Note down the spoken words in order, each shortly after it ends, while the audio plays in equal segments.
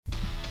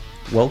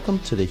Welcome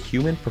to the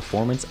Human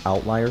Performance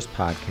Outliers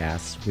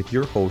podcast with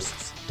your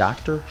hosts,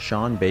 Dr.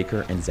 Sean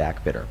Baker and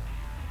Zach Bitter.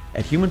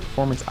 At Human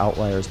Performance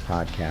Outliers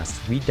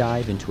podcast, we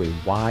dive into a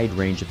wide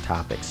range of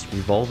topics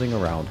revolving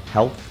around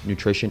health,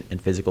 nutrition, and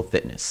physical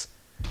fitness.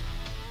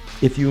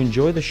 If you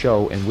enjoy the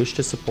show and wish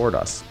to support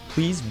us,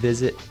 please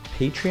visit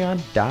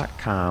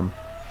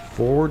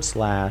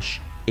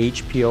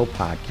patreon.com/HPO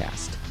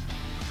podcast.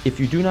 If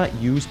you do not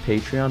use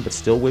Patreon but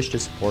still wish to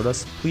support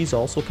us, please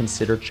also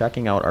consider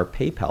checking out our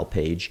PayPal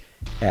page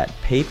at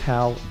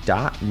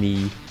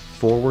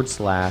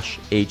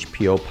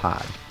paypal.me/HPO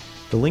pod.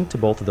 The link to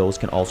both of those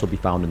can also be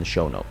found in the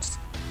show notes.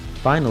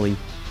 Finally,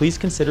 please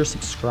consider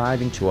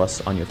subscribing to us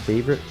on your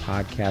favorite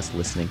podcast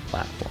listening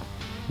platform.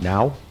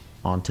 Now,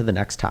 on to the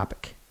next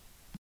topic.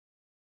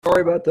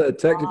 Sorry about the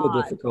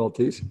technical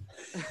difficulties.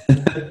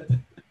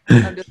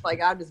 I'm just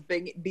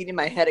beating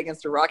my head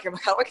against a rock. I'm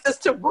like, how do I get this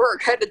to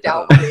work? I had to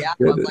download the app.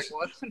 I was like,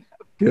 what?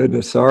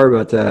 Goodness, sorry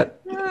about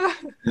that.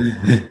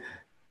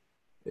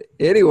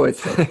 Anyway,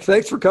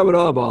 thanks for coming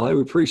on, Molly.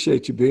 We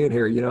appreciate you being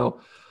here. We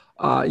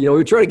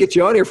were trying to get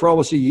you on here for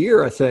almost a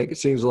year, I think, it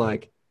seems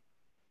like.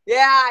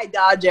 Yeah, I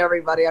dodge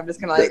everybody. I'm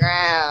just kind of like, all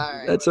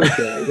right. That's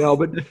okay.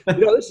 But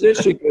this is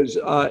interesting because,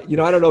 I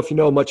don't know if you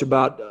know much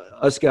about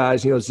us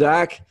guys.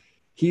 Zach,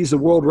 he's the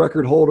world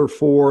record holder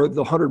for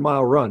the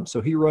 100-mile run.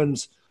 So he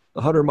runs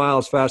 100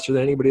 miles faster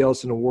than anybody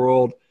else in the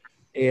world.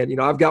 And,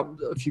 I've got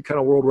a few kind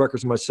of world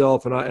records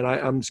myself, and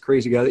I'm this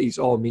crazy guy that eats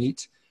all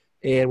meat.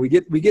 And we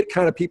get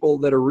kind of people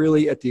that are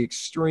really at the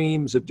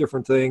extremes of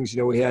different things.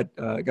 We had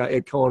guy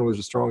Ed Cohen was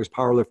the strongest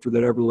powerlifter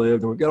that ever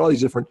lived. And we've got all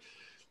these different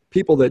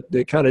people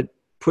that kind of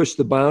push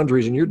the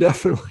boundaries, and you're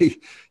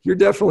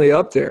definitely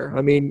up there.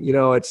 I mean,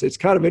 it's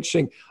kind of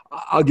interesting.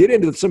 I'll get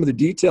into some of the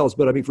details,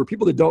 but I mean, for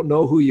people that don't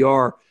know who you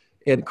are,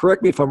 and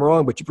correct me if I'm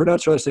wrong, but you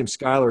pronounce your last name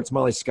Schuyler. It's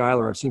Molly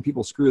Schuyler. I've seen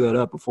people screw that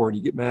up before, and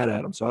you get mad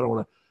at them. So I don't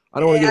want to.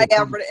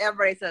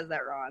 Everybody says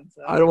that wrong.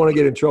 So. I don't want to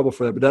get in trouble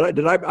for that. But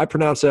did I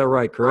pronounce that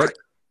right? Correct?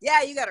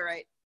 Yeah, you got it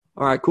right.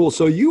 All right, cool.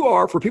 So you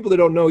are, for people that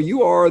don't know,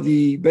 you are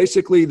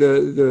basically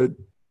you're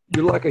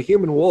like a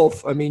human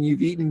wolf. I mean,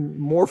 you've eaten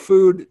more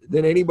food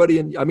than anybody.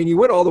 You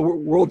win all the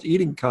world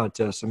eating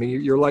contests. I mean,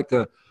 you're like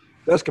the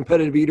best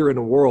competitive eater in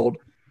the world.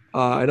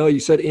 I know you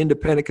said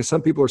independent because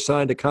some people are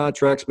signed to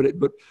contracts,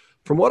 but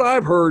from what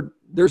I've heard,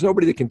 there's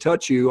nobody that can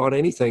touch you on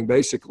anything,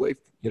 basically,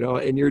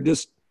 and you're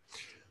just,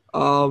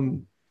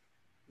 you're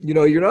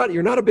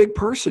not a big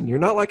person. You're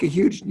not like a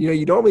huge,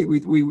 you normally,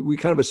 we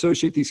kind of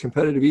associate these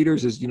competitive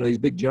eaters as, these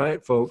big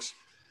giant folks.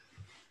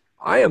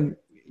 I'm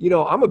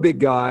a big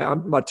guy.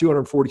 I'm about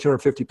 240,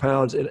 250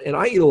 pounds, and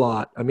I eat a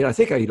lot. I mean, I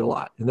think I eat a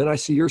lot. And then I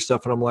see your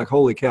stuff and I'm like,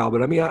 holy cow.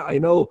 But I mean, I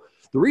know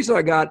the reason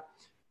I got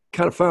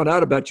kind of found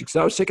out about you, because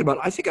I was thinking about,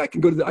 I think I can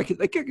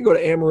go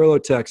to Amarillo,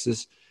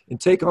 Texas, and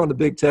take on the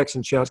big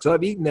Texan challenge, because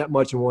I've eaten that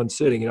much in one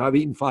sitting. I've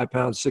eaten 5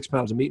 pounds, 6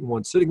 pounds of meat in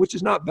one sitting, which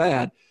is not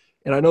bad.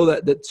 And I know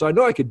so I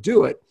know I could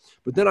do it.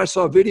 But then I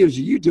saw videos of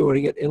you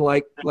doing it in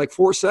like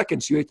 4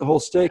 seconds. You ate the whole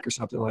steak or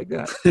something like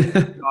that.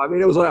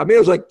 It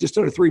was like just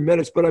under 3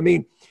 minutes. But I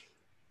mean,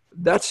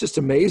 that's just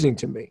amazing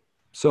to me.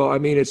 So I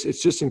mean,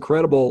 it's just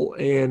incredible.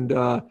 And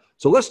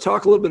so let's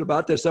talk a little bit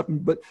about that stuff.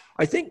 But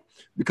I think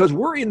because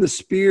we're in the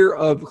sphere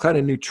of kind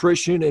of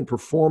nutrition and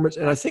performance,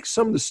 and I think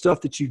some of the stuff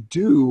that you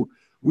do,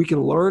 we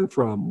can learn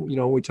from.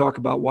 We talk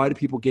about why do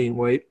people gain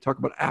weight, talk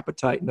about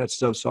appetite and that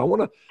stuff. So I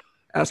want to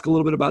ask a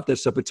little bit about that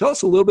stuff, but tell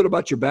us a little bit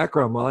about your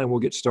background, Molly, and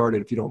we'll get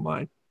started if you don't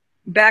mind.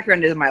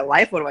 Background is my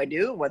life. What do I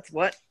do? What?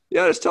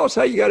 Yeah, just tell us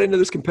how you got into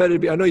this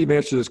competitive. I know you've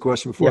answered this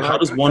question before. Yeah, how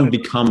does one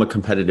become a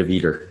competitive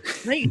eater?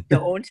 No, you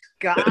don't.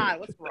 God,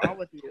 what's wrong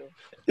with you?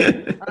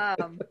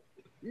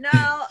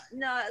 No.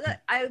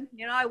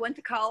 I went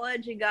to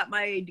college and got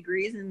my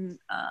degrees in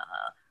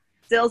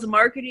sales and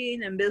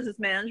marketing and business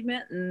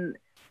management, and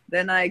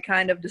then I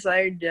kind of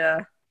decided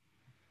to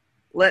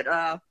let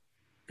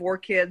 4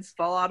 kids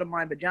fall out of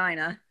my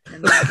vagina,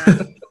 and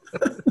then,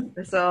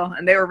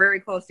 and they were very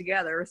close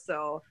together.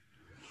 So,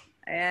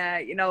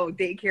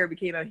 daycare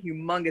became a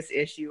humongous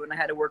issue, and I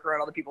had to work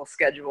around other people's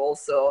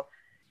schedules. So,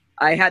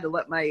 I had to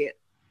let my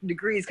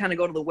degrees kind of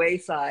go to the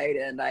wayside,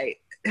 and I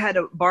had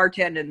to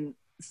bartend and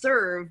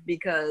serve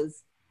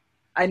because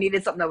I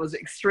needed something that was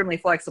extremely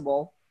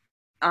flexible.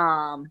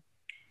 And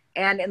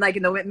in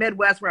the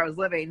Midwest where I was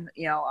living,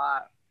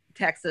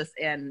 Texas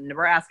and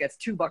Nebraska, it's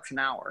 $2 an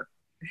hour.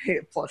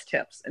 Plus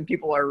tips, and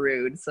people are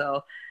rude.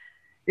 So,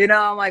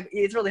 I'm like,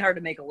 it's really hard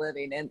to make a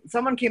living. And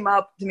someone came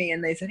up to me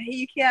and they said, hey,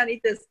 you can't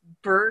eat this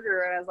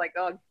burger. And I was like,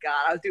 oh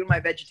God, I was doing my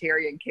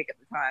vegetarian kick at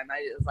the time.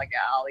 I was like,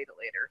 yeah, I'll eat it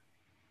later.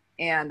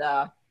 And,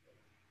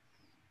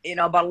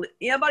 about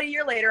a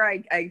year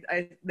later,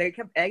 they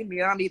kept egging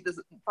me on to eat this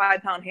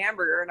 5-pound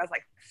hamburger. And I was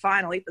like,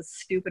 fine, I'll eat this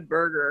stupid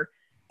burger.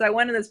 So I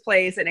went to this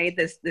place and ate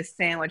this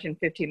sandwich in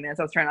 15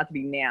 minutes. I was trying not to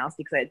be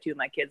nasty because I had 2 of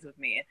my kids with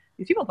me.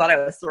 These people thought I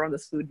was throwing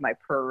this food in my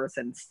purse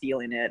and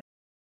stealing it.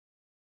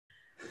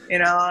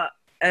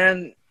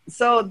 And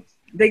so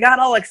they got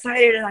all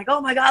excited and like,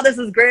 oh my God, this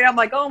is great. I'm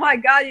like, oh my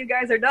God, you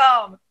guys are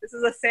dumb. This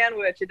is a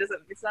sandwich.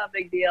 It's not a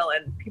big deal.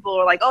 And people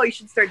were like, oh, you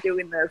should start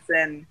doing this.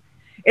 And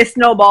it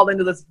snowballed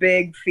into this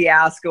big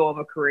fiasco of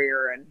a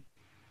career,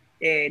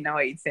 and now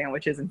I eat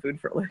sandwiches and food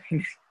for a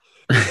living.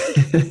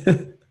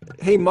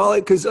 Hey,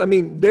 Molly, because I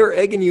mean, they're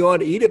egging you on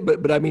to eat it,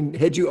 but I mean,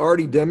 had you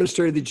already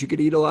demonstrated that you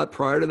could eat a lot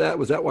prior to that?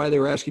 Was that why they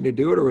were asking you to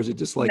do it, or was it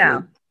just like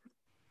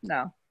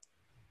No.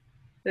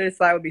 They just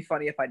thought it would be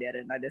funny if I did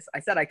it, and I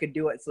said I could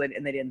do it,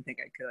 and they didn't think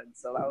I could,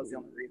 so that was the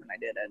only reason I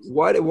did it.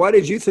 Why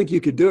did you think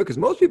you could do it? Because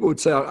most people would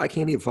say, I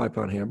can't eat a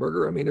 5-pound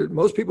hamburger. I mean,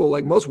 most people,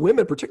 like most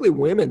women, particularly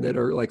women that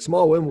are like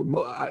small women,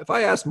 if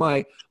I asked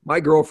my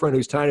girlfriend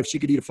who's tiny if she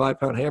could eat a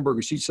 5-pound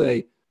hamburger, she'd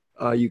say,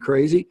 you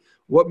crazy?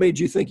 What made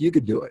you think you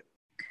could do it?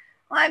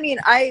 I mean,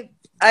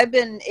 I've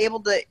been able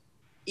to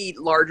eat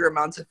larger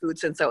amounts of food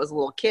since I was a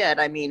little kid.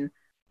 I mean,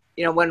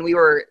 when we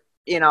were,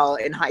 in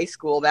high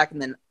school back in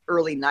the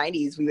early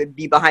 90s, we would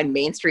be behind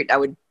Main Street. And I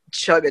would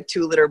chug a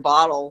 2-liter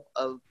bottle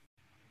of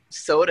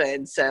soda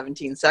in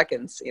 17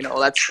 seconds.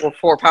 That's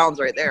 4 pounds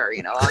right there.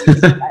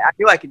 I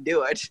knew I could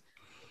do it.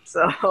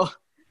 So, I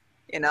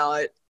don't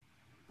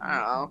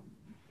know.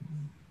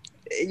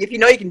 If you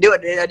know you can do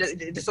it,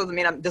 it just doesn't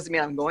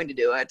mean I'm going to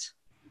do it.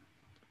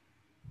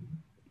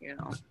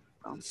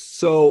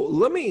 So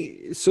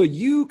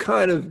you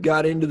kind of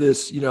got into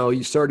this,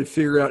 you started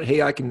figuring out,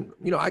 hey, I can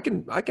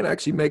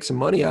actually make some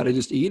money out of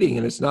just eating,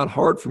 and it's not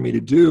hard for me to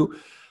do.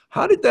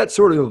 How did that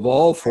sort of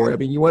evolve for you? I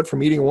mean, you went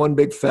from eating one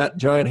big fat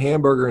giant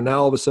hamburger, and now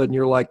all of a sudden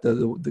you're like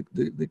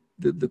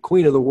the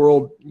queen of the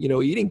world,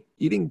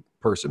 eating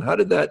person. How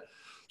did that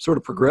sort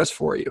of progress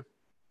for you?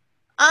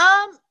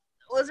 It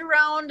was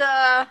around,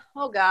 I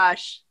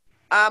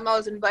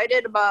was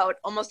invited about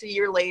almost a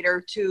year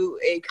later to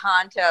a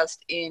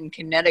contest in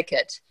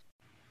Connecticut.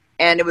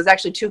 And it was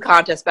actually 2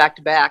 contests back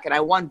to back, and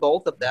I won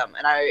both of them.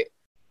 And I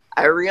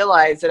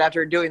realized that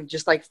after doing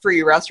just like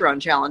free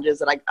restaurant challenges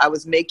that I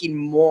was making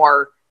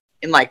more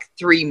in like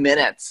 3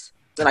 minutes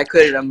than I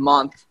could in a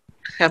month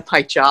at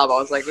my job. I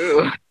was like,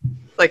 ooh,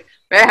 like,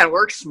 man,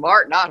 work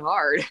smart, not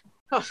hard.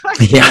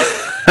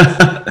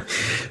 Yeah,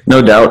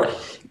 no doubt.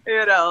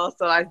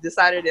 So I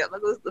decided,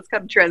 let's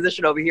kind of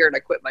transition over here, and I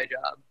quit my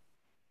job.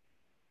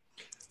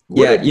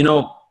 Yeah,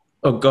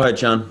 oh, go ahead,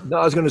 John. No,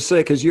 I was going to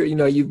say, because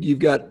you've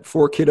got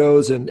 4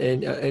 kiddos and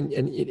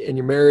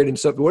you're married and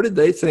stuff. What did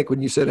they think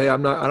when you said, "Hey, I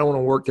don't want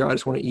to work there. I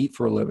just want to eat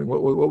for a living"?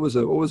 What was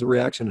the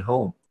reaction at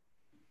home?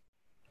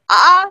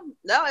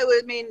 No, I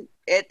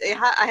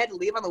had to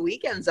leave on the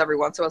weekends every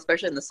once in a while,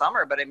 especially in the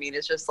summer. But I mean,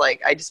 it's just like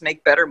I just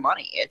make better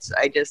money.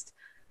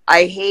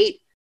 I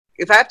hate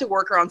if I have to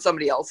work around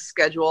somebody else's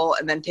schedule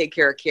and then take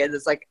care of kids.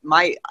 It's like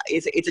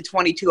it's a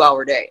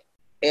 22-hour day,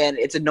 and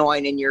it's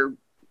annoying, and you're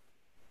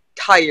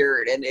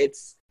tired, and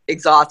it's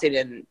exhausting,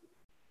 and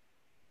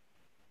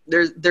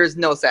there's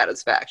no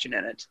satisfaction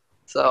in it.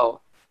 So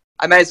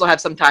I might as well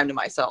have some time to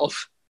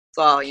myself.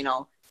 So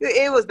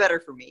it was better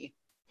for me.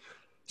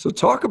 So let's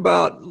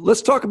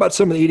talk about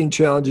some of the eating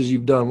challenges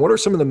you've done. What are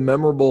some of the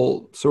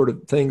memorable sort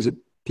of things that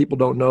people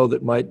don't know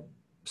that might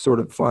sort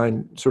of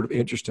find sort of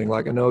interesting?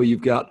 Like, I know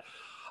you've got,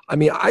 I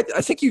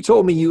think you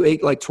told me you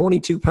ate like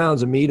 22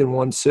 pounds of meat in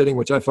one sitting,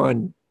 which I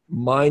find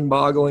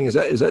mind-boggling. Is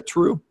that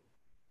true?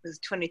 It was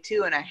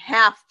 22 and a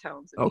half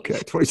pounds. Okay,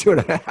 22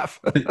 and a half.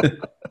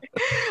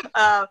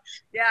 I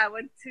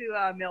went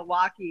to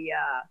Milwaukee,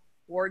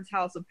 Ward's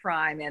House of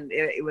Prime, and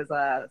it was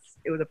a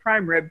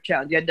prime rib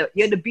challenge. You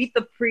had to beat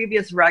the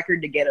previous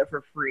record to get it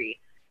for free,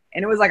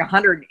 and it was like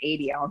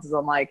 180 ounces.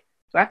 I'm like,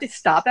 do I have to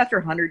stop after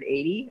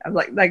 180? I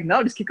was like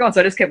no, just keep going. So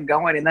I just kept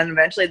going, and then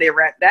eventually they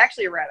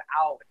actually ran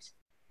out,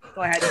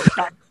 so I had to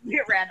stop.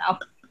 It ran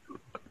out.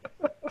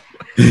 I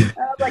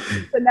was like,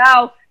 so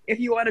now, if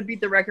you want to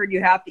beat the record,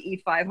 you have to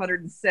eat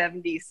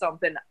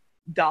 $570-something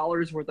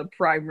worth of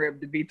prime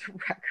rib to beat the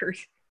record.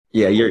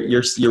 Yeah,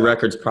 your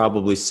record's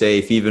probably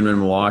safe even in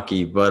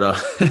Milwaukee, but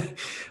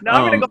no,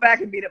 I'm gonna go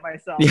back and beat it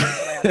myself.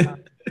 Yeah.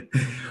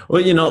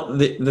 Well,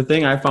 the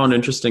thing I found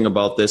interesting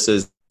about this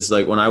is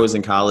like when I was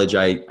in college,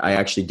 I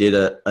actually did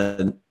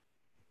an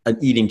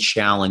eating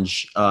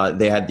challenge.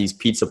 They had these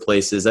pizza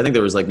places. I think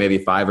there was like maybe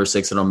 5 or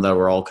 6 of them that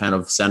were all kind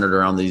of centered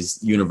around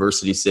these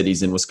university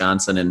cities in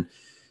Wisconsin,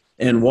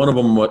 and one of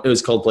them, it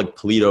was called like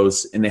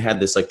Politos, and they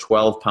had this like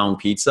 12-pound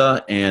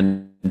pizza,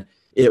 and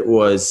it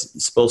was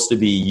supposed to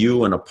be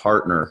you and a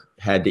partner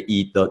had to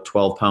eat the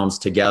 12 pounds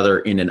together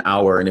in an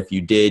hour. And if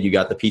you did, you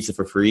got the pizza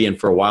for free. And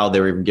for a while,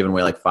 they were even giving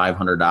away like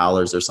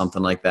 $500 or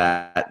something like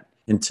that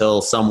until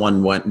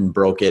someone went and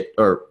broke it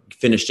or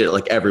finished it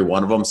like every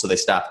one of them. So they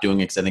stopped doing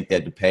it because I think they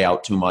had to pay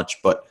out too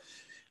much. But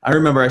I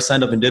remember I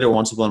signed up and did it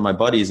once with one of my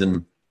buddies,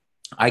 and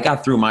I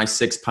got through my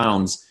 6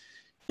 pounds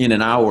in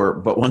an hour.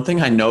 But one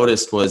thing I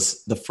noticed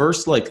was the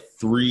first like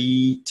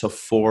 3 to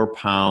 4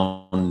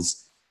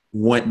 pounds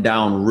went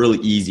down really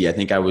easy. I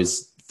think I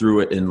was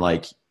through it in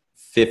like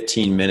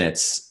 15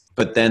 minutes.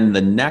 But then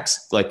the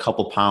next like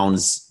couple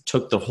pounds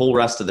took the whole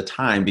rest of the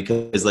time,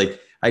 because like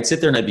I'd sit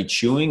there and I'd be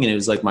chewing, and it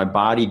was like my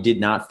body did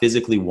not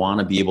physically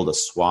want to be able to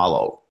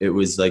swallow. It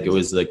was like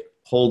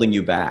holding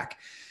you back.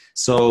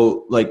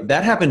 So like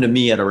that happened to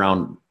me at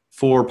around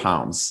 4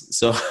 pounds.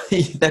 So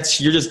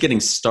you're just getting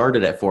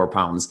started at 4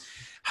 pounds.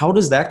 How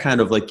does that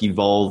kind of like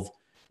evolve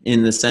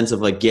in the sense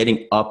of like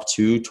getting up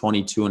to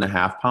 22 and a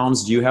half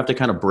pounds? Do you have to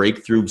kind of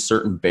break through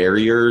certain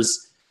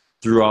barriers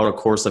throughout a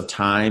course of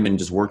time and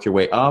just work your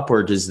way up?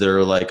 Or is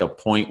there like a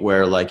point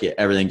where like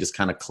everything just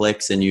kind of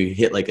clicks and you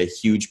hit like a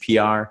huge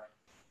PR?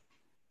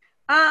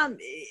 Every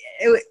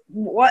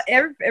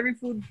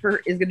food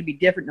is going to be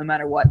different no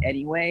matter what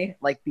anyway,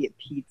 like be it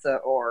pizza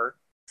or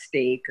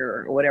steak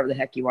or whatever the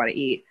heck you want to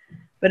eat.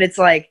 But it's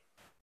like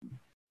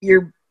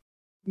your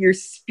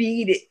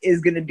speed is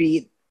going to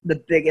be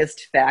the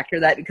biggest factor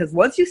of that, because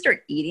once you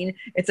start eating,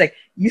 it's like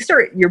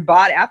your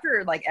body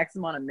after like X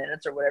amount of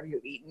minutes or whatever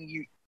you're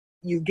eating,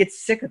 you get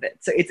sick of it.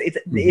 So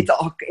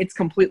it's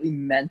completely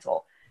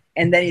mental.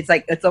 And then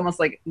it's almost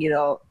like,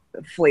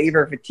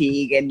 flavor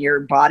fatigue, and your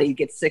body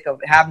gets sick of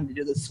having to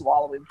do the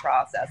swallowing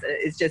process.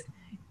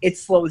 It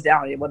slows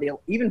down.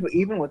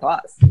 Even with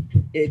us,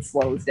 it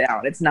slows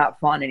down. It's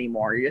not fun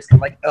anymore. You're just kind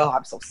of like, oh,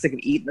 I'm so sick of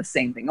eating the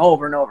same thing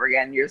over and over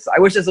again. I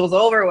wish this was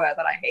over with,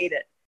 and I hate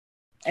it.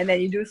 And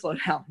then you do slow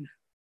down,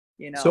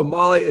 So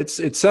Molly,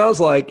 it sounds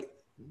like,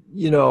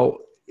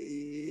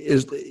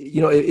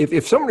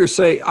 if someone were to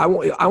say, I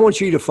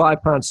want you to eat a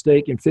 5-pound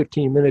steak in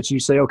 15 minutes,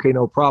 you say, okay,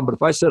 no problem. But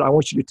if I said, I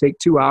want you to take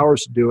 2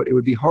 hours to do it, it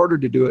would be harder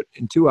to do it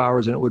in 2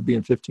 hours than it would be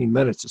in 15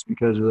 minutes, just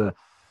because of the,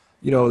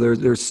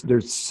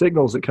 there's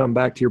signals that come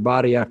back to your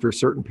body after a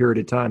certain period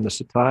of time. The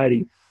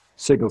satiety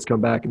signals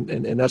come back.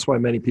 And that's why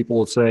many people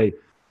will say,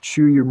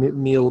 chew your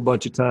meal a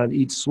bunch of times,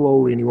 eat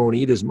slowly, and you won't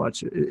eat as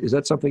much. Is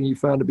that something you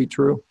found to be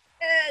true?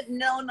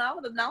 No, not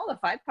with a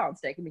 5-pound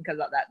steak, because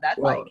of that. That's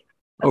well, like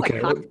okay.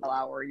 cocktail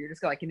hour. You're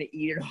just going to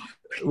eat it all.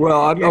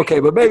 Well, okay,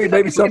 but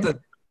maybe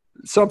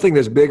something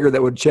that's bigger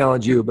that would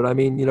challenge you. But I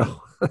mean,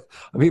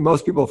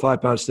 most people, a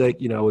 5-pound steak,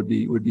 would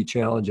be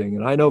challenging.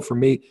 And I know for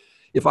me,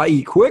 if I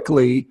eat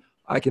quickly,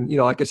 I can,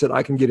 like I said,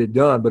 I can get it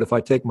done. But if I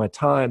take my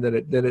time,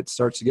 then it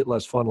starts to get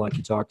less fun, like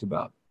you talked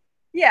about.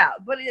 Yeah,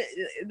 but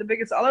the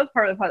biggest other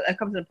part of that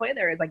comes into play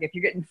there is like if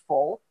you're getting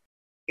full,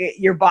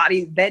 your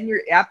body, then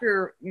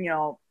after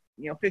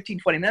 15,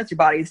 20 minutes, your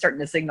body is starting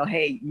to signal,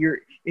 hey,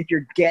 if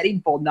you're getting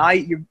full, now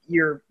your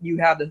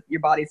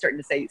body is starting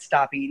to say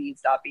stop eating.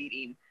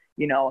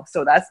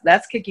 So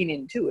that's kicking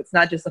in too. It's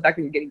not just the fact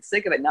that you're getting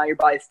sick of it. Now your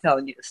body's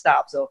telling you to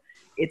stop. So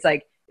it's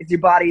like it's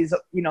your body's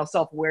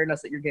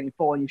self-awareness that you're getting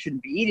full and you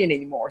shouldn't be eating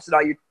anymore. So now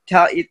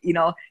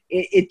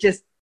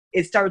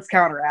it starts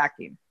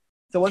counteracting.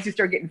 So once you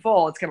start getting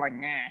full, it's kind of like,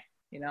 meh,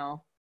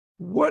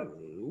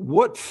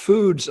 What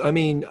foods? I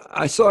mean,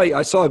 I saw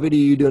a video of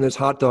you doing this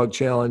hot dog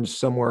challenge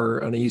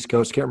somewhere on the East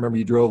Coast. Can't remember.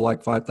 You drove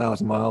like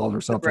 5,000 miles or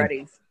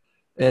something.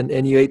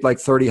 And you ate like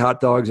 30 hot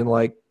dogs in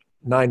like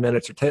 9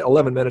 minutes or 10,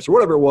 11 minutes or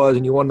whatever it was,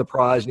 and you won the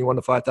prize and you won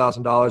the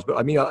 $5,000. But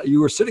I mean, you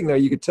were sitting there,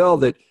 you could tell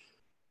that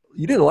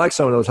you didn't like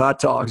some of those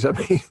hot dogs. I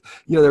mean,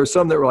 there were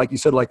some that were, like you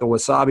said, like the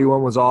wasabi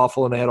one was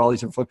awful, and they had all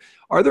these different flavors.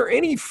 Are there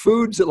any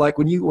foods that, like,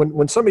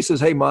 when somebody says,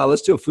 hey, Ma,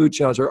 let's do a food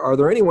challenge, are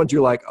there any ones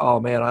you're like, oh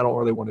man, I don't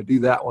really want to do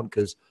that one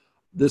because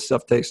this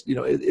stuff tastes,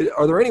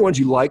 are there any ones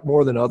you like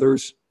more than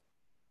others?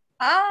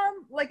 I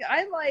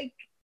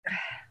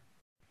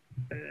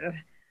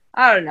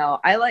don't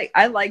know.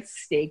 I like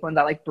steak ones.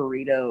 I like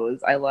burritos.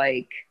 I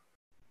like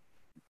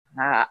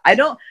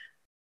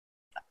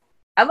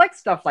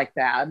stuff like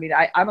that. I mean,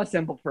 I'm a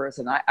simple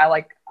person. I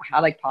like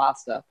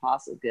pasta.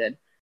 Pasta's good.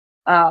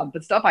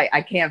 But stuff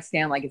I can't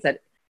stand, like I said,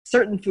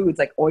 certain foods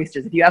like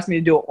oysters. If you ask me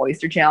to do an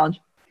oyster challenge,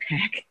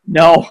 heck,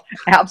 no,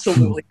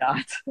 absolutely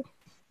not.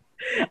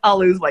 I'll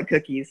lose my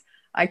cookies.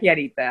 I can't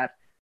eat that.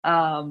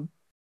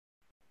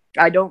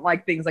 I don't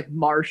like things like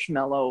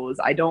marshmallows.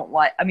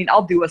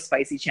 I'll do a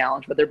spicy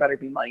challenge, but there better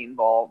be money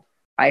involved.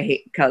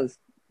 Because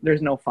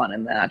there's no fun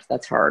in that.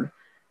 That's hard.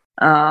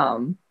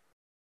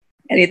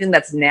 Anything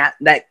that's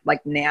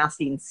like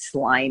nasty and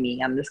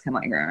slimy, I'm just kind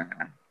of like,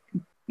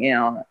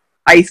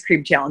 ice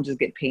cream challenges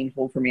get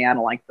painful for me. I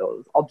don't like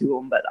those. I'll do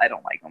them, but I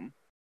don't like them.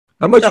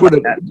 How much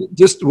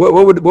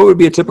what would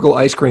be a typical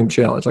ice cream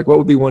challenge? Like, what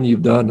would be one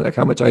you've done? Like,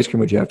 how much ice cream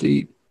would you have to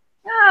eat?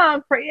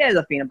 It ends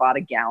up being about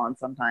a gallon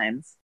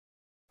sometimes.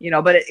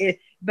 But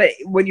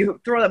when you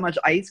throw that much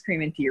ice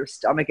cream into your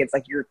stomach, it's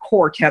like your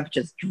core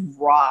temperature just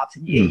drops.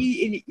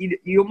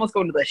 You almost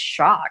go into the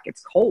shock.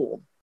 It's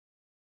cold.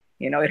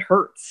 It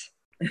hurts.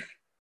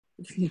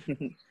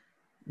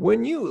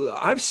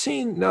 I've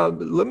seen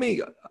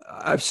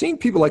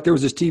people, like there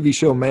was this TV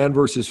show, Man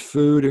versus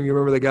Food, and you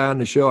remember the guy on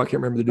the show? I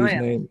can't remember the dude's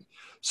name.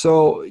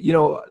 So,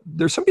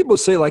 there's some people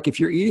say, like, if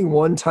you're eating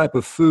one type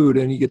of food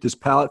and you get this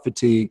palate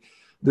fatigue,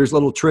 there's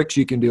little tricks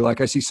you can do.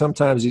 Like I see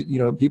sometimes,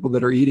 people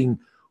that are eating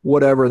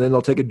whatever, and then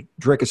they'll take a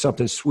drink of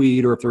something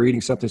sweet, or if they're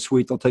eating something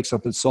sweet, they'll take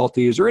something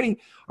salty. How do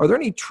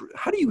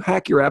you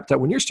hack your appetite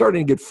when you're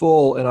starting to get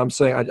full and I'm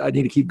saying I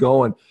need to keep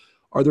going?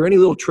 Are there any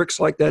little tricks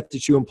like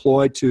that you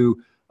employ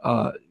to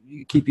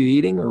keep you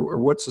eating, or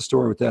what's the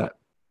story with that?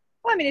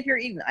 Well, I mean, if you're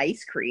eating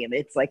ice cream,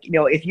 it's like,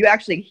 if you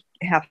actually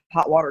have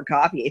hot water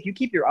coffee, if you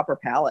keep your upper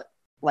palate,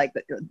 like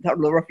the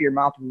roof of your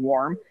mouth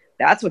warm,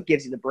 that's what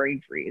gives you the brain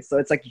freeze. So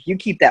it's like, if you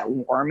keep that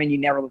warm and you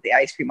never let the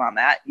ice cream on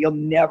that, you'll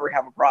never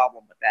have a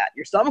problem with that.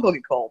 Your stomach will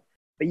get cold,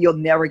 but you'll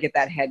never get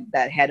that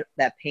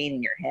pain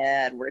in your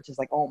head where it's just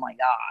like, oh my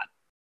God.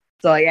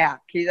 So yeah,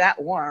 keep that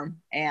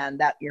warm and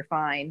that you're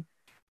fine.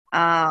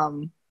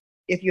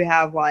 If you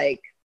have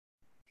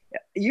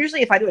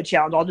usually if I do a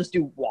challenge, I'll just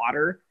do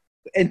water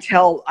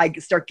until I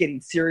start getting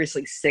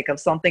seriously sick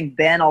of something.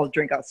 Then I'll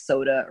drink a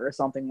soda or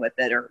something with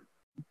it, or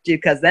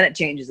because then it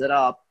changes it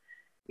up,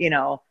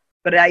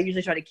 but I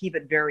usually try to keep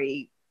it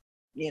very,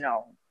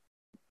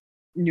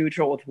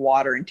 neutral with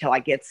water until I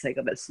get sick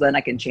of it. So then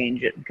I can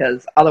change it,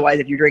 because otherwise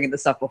if you're drinking the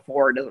stuff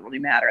before, it doesn't really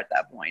matter at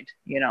that point,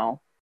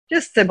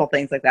 just simple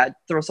things like that.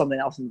 Throw something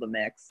else into the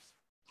mix.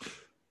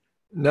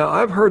 Now,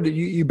 I've heard that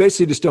you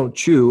basically just don't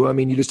chew. I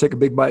mean, you just take a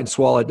big bite and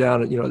swallow it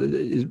down.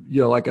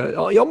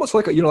 And, almost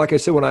like like I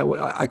said, when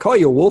I call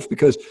you a wolf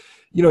because,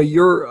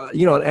 you're,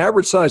 an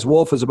average size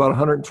wolf is about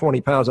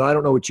 120 pounds. I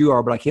don't know what you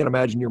are, but I can't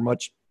imagine you're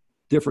much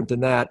different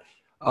than that.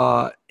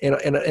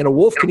 And a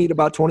wolf can eat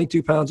about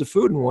 22 pounds of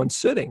food in one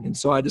sitting. And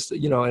so I just,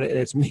 and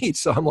it's meat.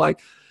 So I'm like,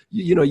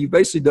 you've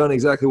basically done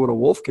exactly what a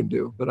wolf can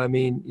do. But I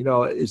mean,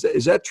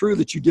 is that true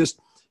that you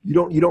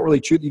don't really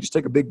chew? You just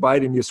take a big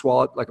bite and you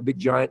swallow it like a big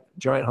giant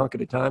hunk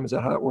at a time. Is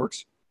that how it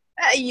works?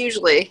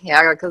 Usually,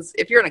 yeah. Because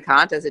if you're in a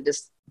contest,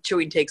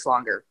 chewing takes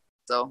longer.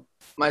 So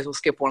might as well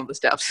skip one of the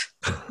steps.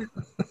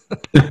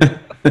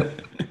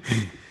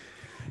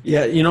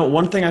 Yeah,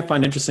 one thing I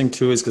find interesting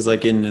too is because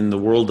in the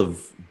world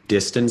of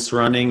distance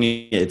running,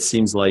 it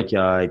seems like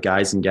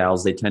guys and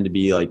gals, they tend to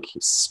be like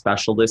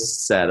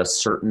specialists at a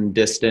certain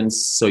distance.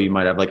 So you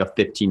might have like a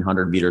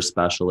 1,500 meter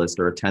specialist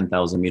or a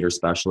 10,000 meter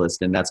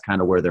specialist, and that's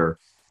kind of where their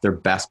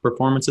best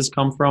performances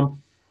come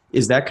from.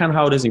 Is that kind of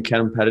how it is in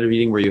competitive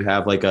eating, where you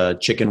have like a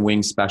chicken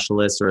wing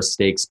specialist or a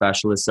steak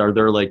specialist? Are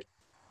there like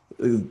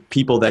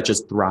people that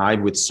just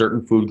thrive with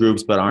certain food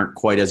groups but aren't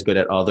quite as good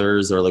at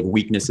others, or like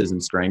weaknesses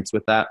and strengths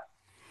with that?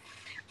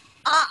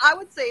 I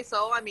would say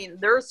so. I mean,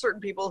 there are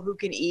certain people who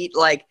can eat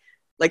like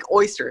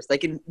oysters. They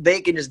can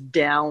just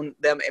down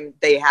them and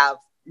they have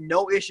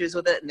no issues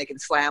with it, and they can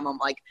slam them.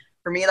 Like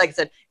for me, like I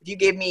said, if you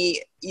gave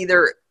me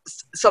either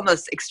something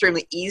that's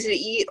extremely easy to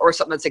eat or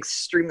something that's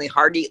extremely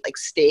hard to eat, like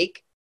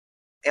steak,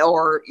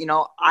 or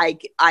I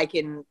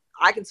can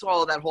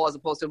swallow that whole, as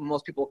opposed to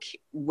most people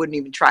wouldn't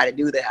even try to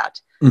do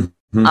that.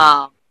 Mm-hmm.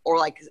 Or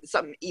like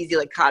something easy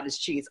like cottage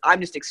cheese.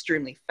 I'm just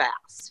extremely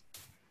fast,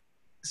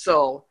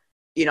 so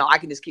I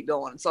can just keep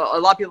going. So a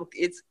lot of people,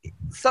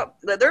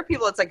 there are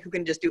people that's like who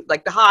can just do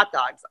like the hot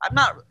dogs. I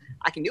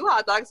can do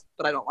hot dogs,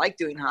 but I don't like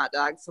doing hot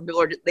dogs. Some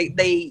people are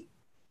they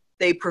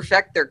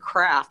perfect their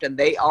craft and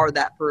they are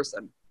that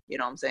person. You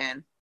know what I'm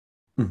saying?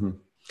 Mm-hmm.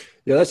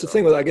 Yeah, that's the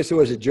thing with, I guess it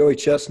was Joey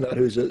Chestnut,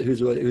 who's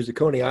a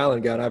Coney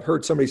Island guy. And I've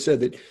heard somebody said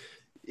that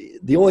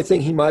the only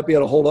thing he might be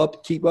able to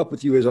keep up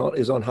with you is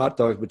on hot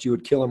dogs, but you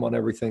would kill him on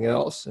everything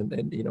else. And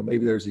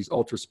maybe there's these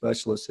ultra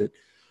specialists that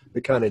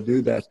kind of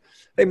do that.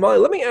 Hey, Molly,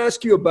 let me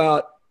ask you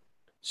about,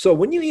 so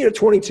when you eat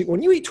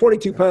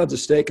 22 pounds of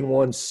steak in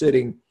one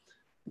sitting,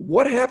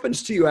 what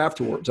happens to you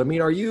afterwards? I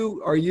mean, are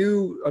you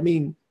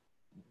in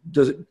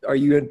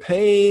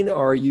pain?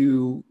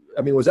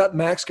 Was that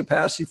max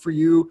capacity for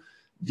you?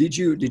 Did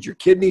your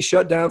kidneys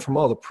shut down from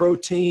all the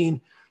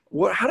protein?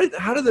 How did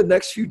the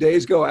next few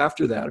days go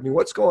after that? I mean,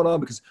 what's going on?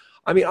 Because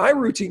I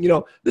routine,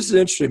 this is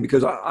interesting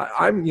because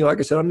I'm, like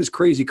I said, I'm this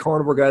crazy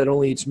carnivore guy that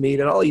only eats meat,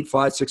 and I'll eat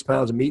 5-6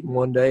 pounds of meat in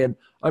one day and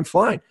I'm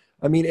fine.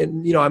 I mean,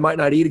 and, I might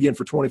not eat again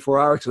for 24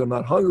 hours because I'm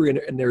not hungry.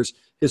 And there's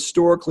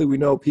historically, we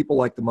know people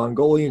like the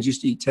Mongolians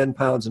used to eat 10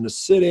 pounds in a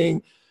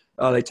sitting.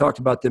 They talked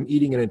about them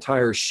eating an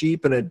entire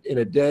sheep in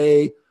a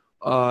day.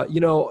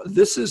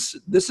 This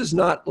is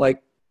not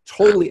like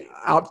totally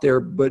out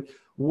there, but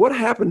what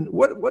happened?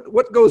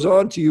 What goes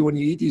on to you when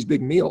you eat these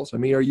big meals? I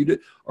mean,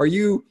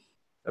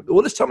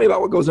 well, just tell me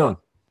about what goes on.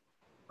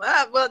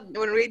 Well,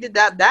 when we did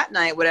that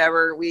night,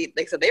 whatever, like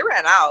I said, they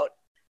ran out.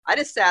 I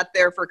just sat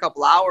there for a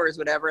couple hours,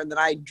 whatever, and then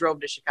I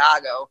drove to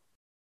Chicago.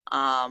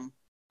 I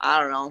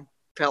don't know,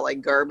 felt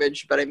like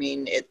garbage, but it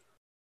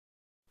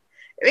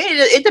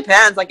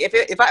depends. Like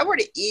if I were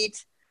to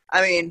eat,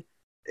 not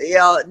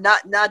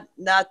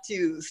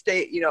to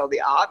state,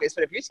 the obvious,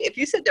 but if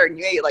you sit there and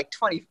you ate like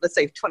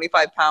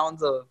 25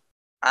 pounds of,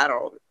 I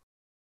don't know,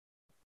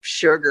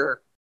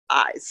 sugar,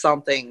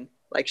 something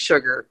like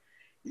sugar,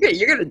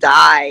 you're gonna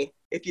die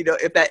if your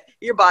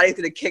body's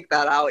gonna kick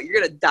that out. You're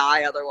gonna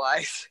die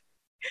otherwise.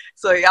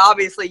 So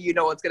obviously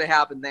what's gonna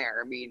happen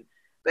there.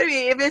 But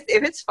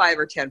if it's 5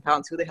 or 10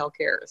 pounds, who the hell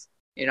cares?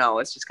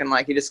 It's just kind of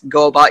like you just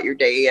go about your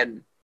day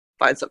and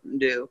find something to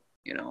do.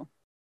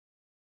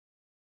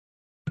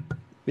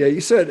 Yeah,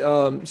 you said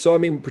so.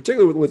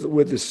 Particularly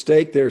with the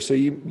steak there. So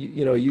you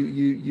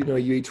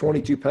eat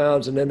 22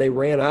 pounds, and then they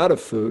ran out of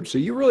food. So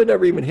you really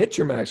never even hit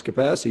your max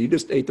capacity. You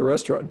just ate the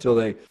restaurant until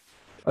they.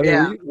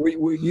 Yeah.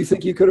 You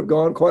think you could have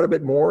gone quite a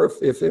bit more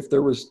if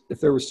there was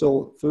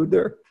still food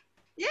there?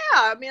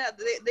 Yeah,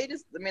 they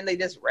just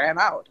ran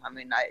out.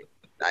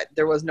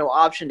 There was no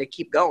option to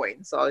keep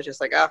going, so I was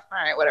just like, oh, all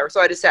right, whatever. So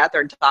I just sat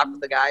there and talked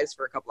with the guys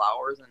for a couple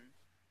hours, and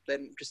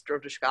then just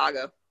drove to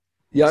Chicago.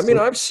 Yeah,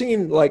 I've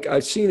seen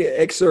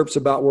excerpts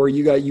about where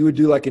you would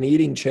do like an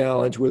eating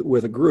challenge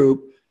with a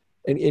group,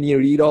 and you know,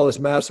 you eat all this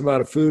massive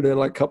amount of food, and then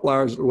like a couple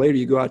hours later,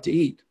 you go out to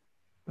eat.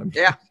 I mean,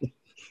 Yeah.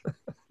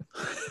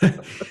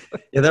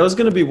 Yeah, that was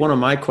going to be one of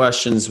my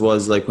questions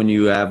was like when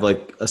you have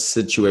like a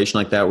situation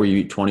like that where you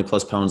eat 20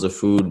 plus pounds of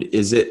food,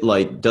 is it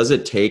like, does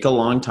it take a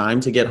long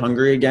time to get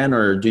hungry again?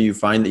 Or do you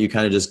find that you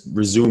kind of just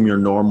resume your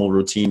normal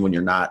routine when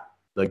you're not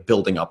like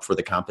building up for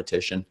the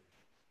competition?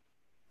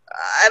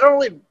 I don't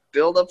really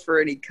build up for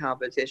any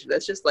competition.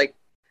 That's just like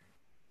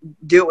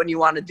do it when you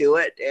want to do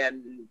it.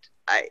 And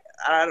I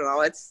don't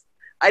know.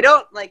 I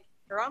don't like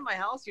around my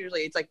house.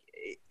 Usually it's like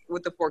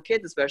with the 4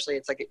 kids, especially,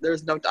 it's like,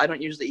 I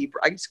don't usually eat.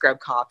 I just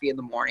grab coffee in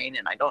the morning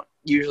and I don't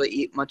usually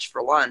eat much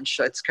for lunch.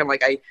 So it's kind of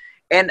like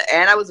and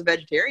I was a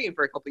vegetarian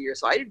for a couple of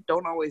years. So I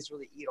don't always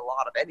really eat a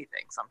lot of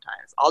anything.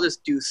 Sometimes I'll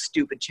just do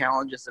stupid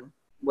challenges and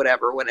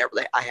whenever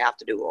I have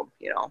to do them,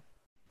 you know.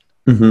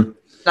 Mm-hmm.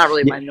 It's not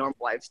really my normal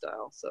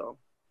lifestyle. So.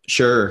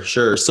 Sure.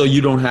 So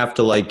you don't have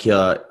to like,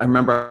 I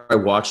remember I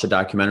watched a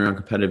documentary on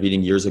competitive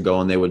eating years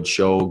ago and they would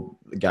show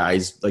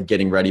guys like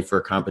getting ready for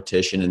a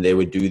competition and they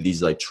would do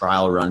these like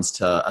trial runs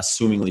to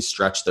assumingly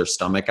stretch their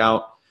stomach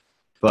out.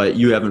 But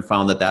you haven't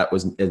found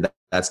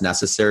that's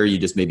necessary. You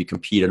just maybe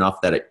compete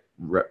enough that it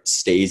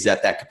stays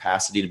at that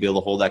capacity to be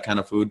able to hold that kind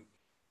of food.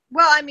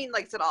 Well, I mean,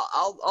 like I said,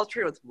 I'll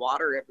train with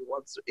water every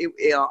once,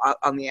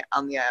 on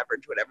the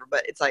average, whatever.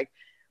 But it's like,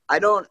 I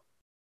don't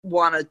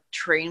want to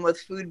train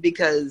with food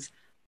because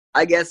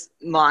I guess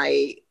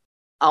my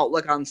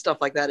outlook on stuff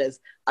like that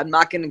is I'm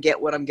not going to get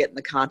what I'm getting in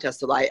the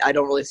contest, so I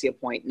don't really see a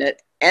point in it.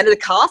 And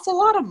it costs a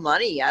lot of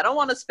money. I don't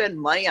want to spend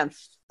money on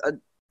a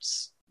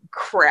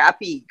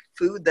crappy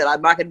food that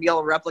I'm not going to be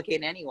able to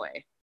replicate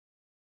anyway.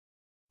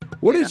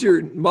 what's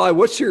your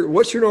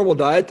normal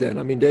diet then?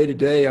 I mean, day to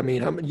day. I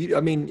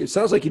mean, it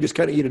sounds like you just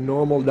kind of eat a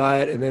normal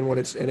diet, and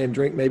then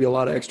drink maybe a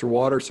lot of extra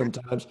water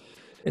sometimes,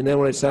 and then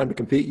when it's time to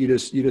compete, you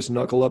just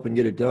knuckle up and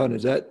get it done.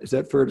 Is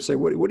that fair to say?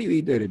 What do you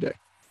eat day to day?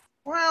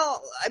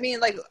 Well, I mean,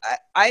 like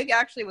I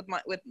actually with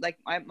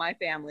my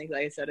family,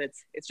 like I said,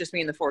 it's just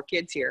me and the 4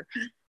 kids here.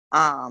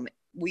 I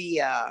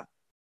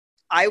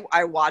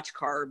watch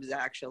carbs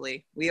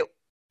actually. We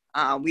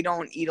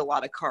don't eat a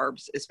lot of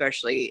carbs,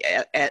 especially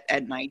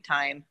at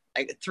nighttime.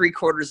 Like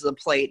 3/4 of the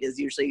plate is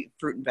usually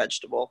fruit and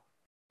vegetable,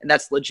 and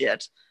that's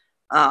legit.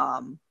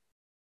 My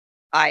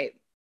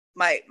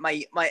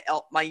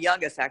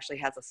youngest actually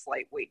has a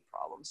slight weight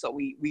problem, so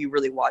we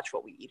really watch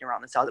what we eat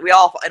around this house.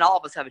 All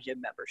of us have a gym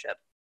membership.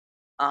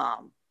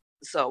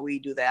 So we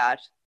do that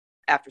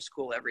after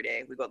school every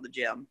day. We go to the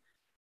gym.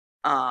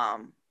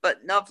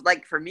 But no,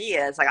 like for me,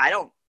 it's like,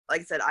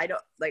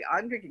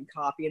 I'm drinking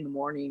coffee in the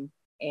morning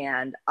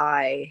and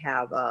I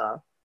have,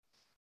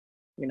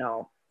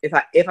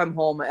 if I'm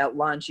home at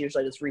lunch,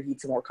 usually I just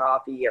reheat some more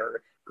coffee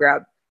or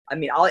grab, I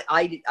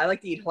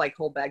like to eat like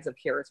whole bags of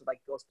carrots with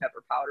like ghost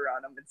pepper powder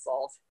on them and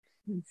salt.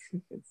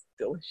 It's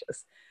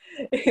delicious.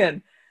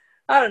 And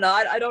I don't know.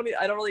 I don't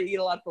really eat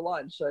a lot for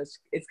lunch. So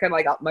it's kind of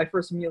like my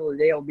first meal of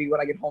the day will be when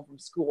I get home from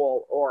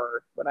school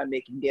or when I'm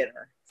making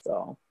dinner.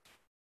 So,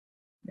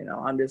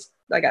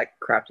 I got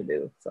crap to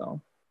do.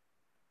 So,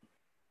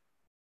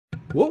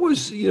 what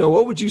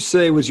would you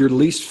say was your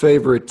least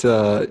favorite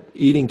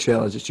eating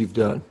challenge that you've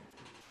done?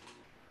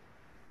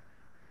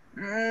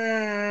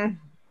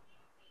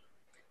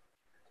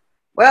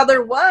 Well,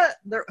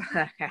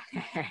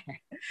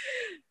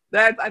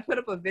 I put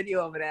up a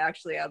video of it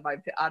actually on my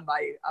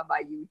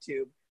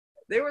YouTube.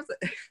 There was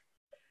a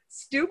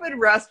stupid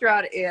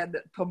restaurant in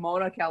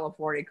Pomona,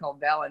 California called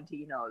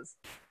Valentino's.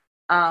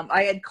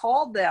 I had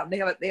called them. They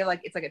have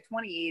like, it's like a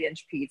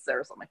 28-inch pizza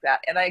or something like that.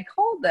 And I had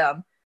called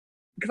them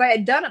because I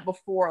had done it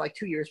before, like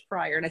 2 years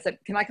prior. And I said,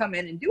 can I come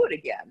in and do it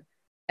again?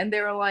 And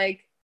they were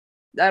like,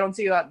 I don't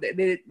see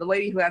the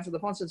lady who answered the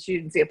phone said she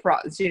didn't see a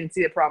problem. She didn't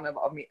see a problem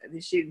of me.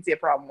 She didn't see a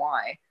problem.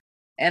 Why?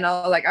 And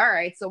I was like, all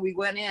right. So we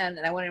went in,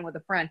 and I went in with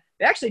a friend.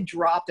 They actually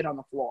dropped it on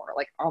the floor,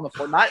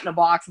 not in a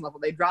box on the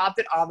floor. They dropped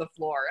it on the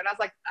floor. And I was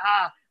like,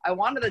 I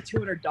wanted the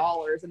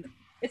 $200. And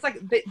it's like,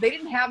 they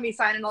didn't have me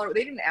sign another.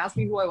 They didn't ask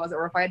me who I was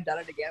or if I had done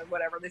it again,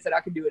 whatever. They said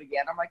I could do it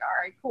again. I'm like,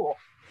 all right, cool.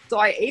 So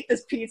I ate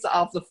this pizza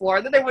off the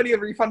floor. Then they wouldn't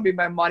even refund me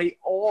my money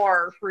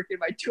or freaking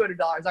my $200.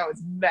 I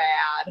was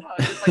mad. I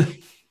was just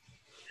like,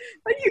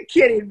 are you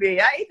kidding me?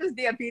 I ate this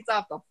damn pizza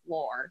off the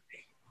floor.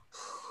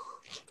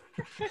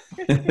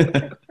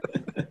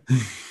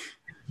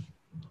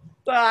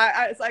 So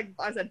I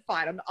said,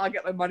 fine, I'll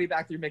get my money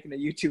back through making a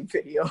YouTube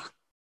video.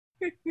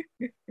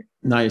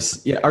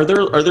 Nice. Yeah. Are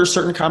there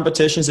certain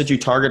competitions that you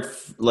target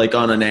like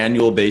on an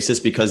annual basis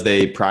because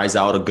they prize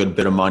out a good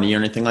bit of money or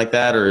anything like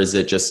that? Or is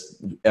it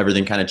just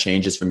everything kind of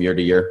changes from year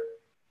to year?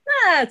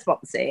 It's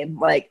about the same.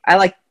 Like I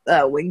like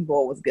Wing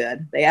Bowl was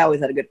good. They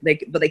always had a good,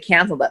 but they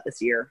canceled that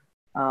this year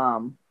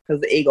because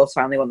the Eagles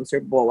finally won the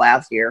Super Bowl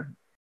last year.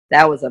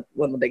 That was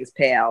one of the biggest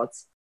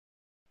payouts.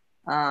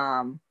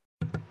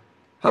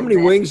 How many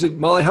wings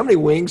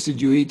did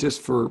you eat,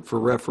 just for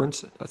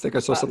reference? I think I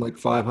saw something like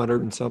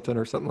 500 and something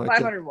or something like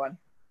 501.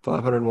 that.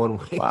 501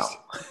 wings. Wow.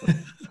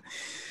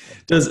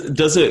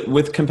 Does it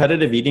with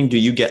competitive eating, do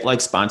you get like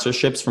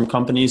sponsorships from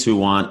companies who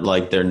want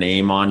like their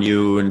name on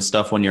you and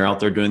stuff when you're out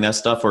there doing that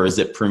stuff? Or is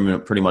it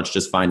pretty much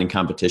just finding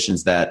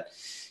competitions that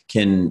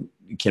can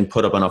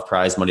put up enough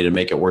prize money to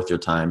make it worth your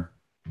time?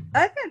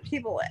 I've had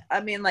people, I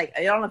mean, like,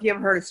 I don't know if you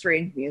ever heard of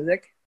Strange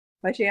Music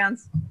by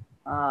chance.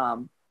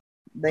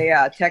 They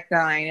Tech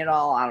Nine and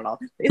all, I don't know.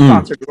 They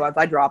sponsored me once.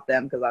 I dropped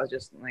them because I was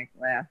just like,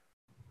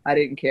 I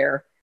didn't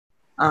care.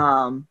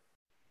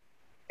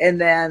 And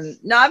then,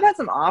 no, I've had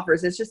some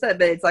offers. It's just that,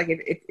 but it's like,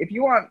 if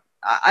you want,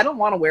 I don't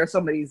want to wear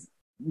somebody's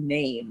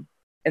name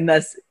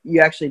unless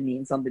you actually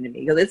mean something to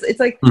me. Because it's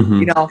like,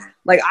 you know,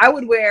 like I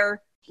would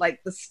wear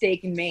like the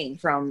Steak and Maine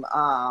from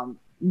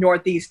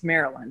Northeast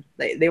Maryland.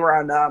 They were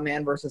on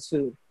Man vs.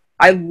 Food.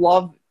 I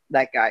love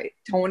that guy.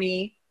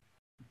 Tony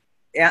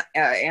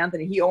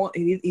Anthony,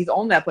 he's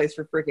owned that place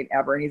for freaking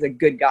ever, and he's a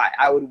good guy.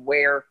 I would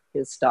wear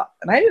his stuff,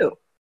 and I do,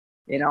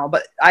 you know,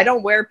 but I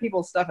don't wear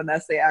people's stuff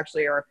unless they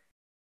actually are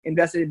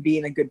invested in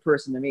being a good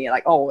person to me.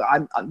 Like, oh,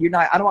 you're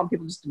not. I don't want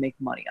people just to make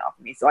money off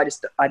of me, so I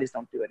just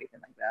don't do anything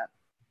like that,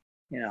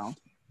 you know.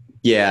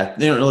 Yeah,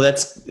 you know,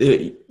 that's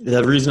the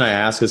reason I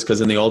ask is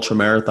because in the ultra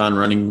marathon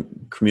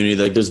running community,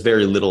 like there's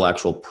very little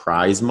actual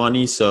prize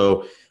money.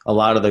 So a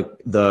lot of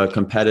the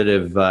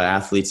competitive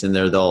athletes in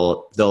there,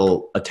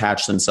 they'll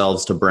attach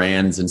themselves to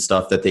brands and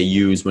stuff that they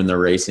use when they're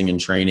racing and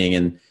training,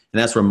 and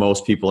that's where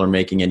most people are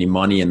making any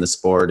money in the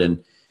sport.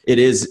 And it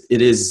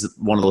is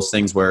one of those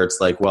things where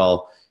it's like,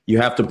 well, you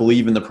have to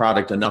believe in the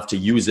product enough to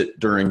use it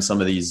during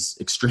some of these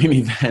extreme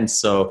events.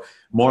 So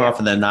more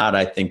often than not,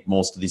 I think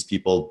most of these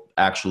people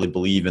actually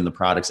believe in the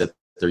products that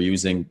they're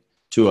using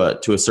to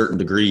a certain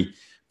degree.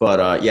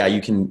 But yeah, you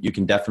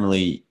can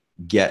definitely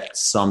get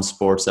some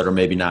sports that are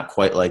maybe not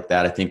quite like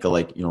that. I think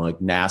like, you know, like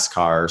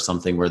NASCAR or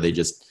something where they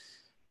just,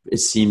 it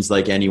seems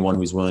like anyone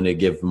who's willing to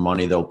give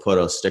money, they'll put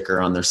a sticker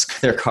on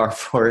their car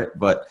for it.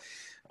 But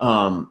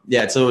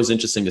yeah, it's always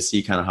interesting to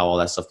see kind of how all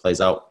that stuff plays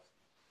out.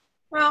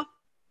 Well,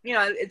 you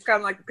know, it's kind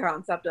of like the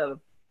concept of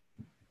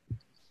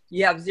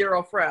you have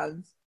zero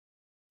friends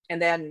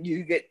and then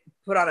you get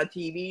put on a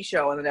TV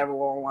show and then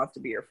everyone wants to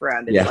be your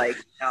friend. It's like,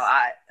 you know,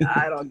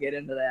 I don't get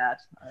into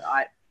that.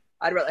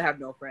 I'd rather have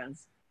no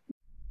friends.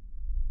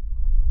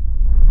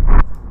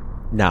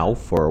 Now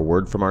for a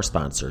word from our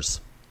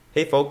sponsors.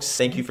 Hey folks,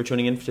 thank you for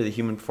tuning in to the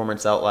Human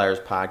Performance Outliers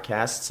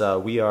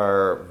podcast. We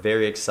are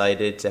very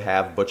excited to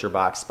have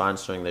ButcherBox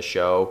sponsoring the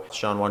show.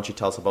 Sean, why don't you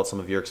tell us about some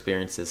of your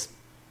experiences?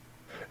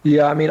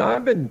 Yeah, I mean,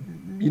 I've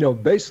been, you know,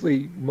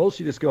 basically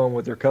mostly just going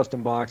with their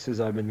custom boxes.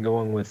 I've been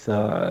going with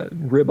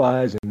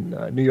ribeyes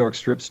and New York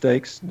strip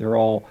steaks. They're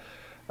all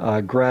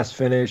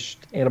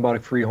grass-finished,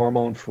 antibiotic-free,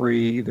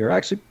 hormone-free. They're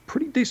actually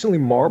pretty decently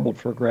marbled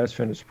for a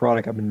grass-finished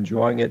product. I've been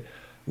enjoying it.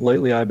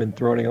 Lately, I've been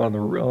throwing it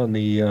in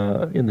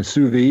the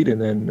sous vide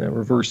and then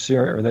reverse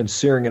searing or then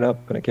searing it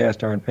up in a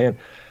cast iron pan.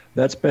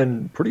 That's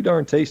been pretty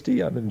darn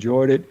tasty. I've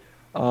enjoyed it.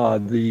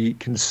 The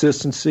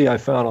consistency I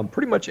found on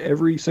pretty much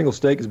every single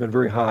steak has been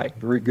very high,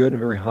 very good and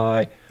very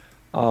high.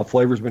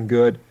 Flavor's been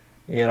good,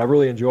 and I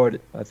really enjoyed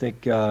it. I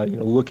think you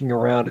know, looking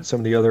around at some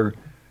of the other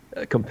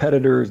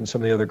competitors and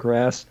some of the other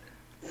grass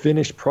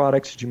finished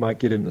products that you might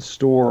get in the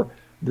store,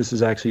 this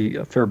is actually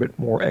a fair bit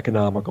more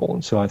economical,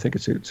 and so I think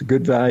it's a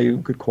good value,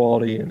 good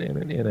quality, and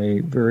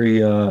a very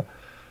you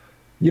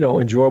know,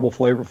 enjoyable,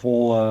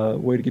 flavorful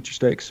way to get your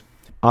steaks.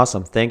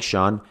 Awesome, thanks,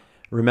 Sean.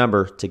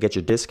 Remember, to get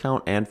your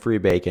discount and free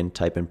bacon,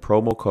 type in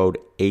promo code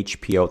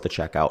HPO at the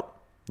checkout.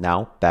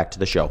 Now, back to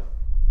the show.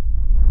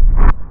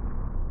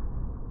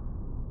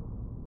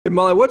 Hey,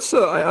 Molly,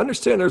 I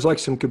understand there's like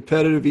some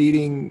competitive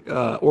eating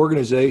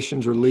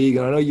organizations or league,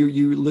 and I know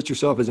you lit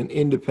yourself as an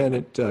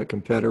independent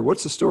competitor.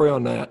 What's the story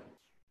on that?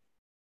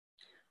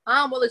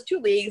 Well, there's two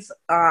leagues.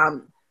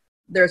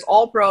 There's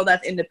All Pro,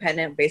 that's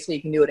independent. Basically,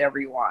 you can do whatever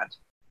you want.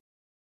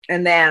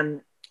 And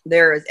then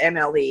there's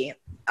MLE,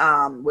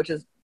 which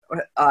is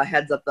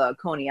heads up the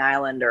Coney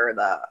Island or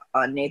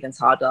the Nathan's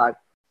Hot Dog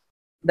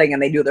thing,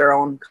 and they do their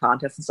own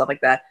contests and stuff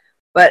like that.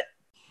 But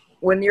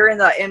when you're in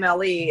the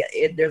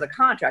MLE, there's a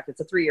contract. It's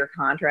a 3-year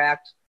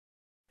contract.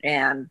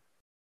 And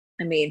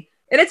I mean,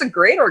 and it's a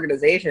great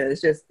organization.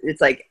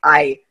 It's like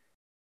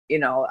you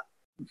know,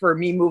 for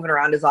me moving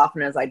around as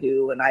often as I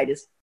do, and I don't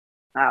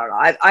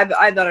know.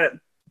 I've done it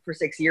for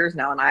 6 years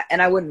now,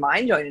 and I wouldn't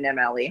mind joining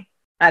MLE.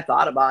 I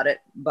thought about it,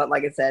 but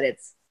like I said,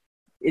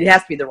 it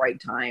has to be the right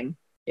time,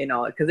 you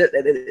know, because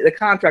the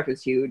contract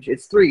is huge.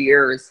 It's 3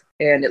 years,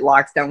 and it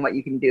locks down what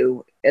you can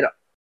do in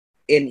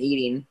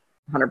eating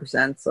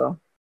 100%. So,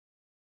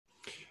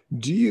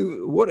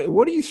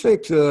 what do you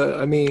think?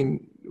 I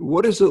mean,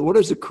 what is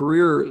the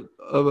career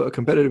of a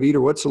competitive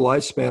eater? What's the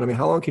lifespan? I mean,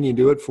 how long can you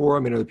do it for? I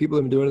mean, are the people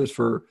that have been doing this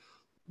for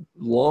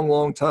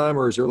long time,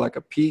 or is there like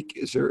a peak?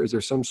 Is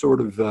there some sort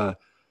of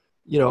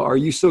you know, are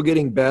you still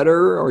getting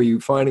better? Are you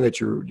finding that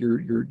you're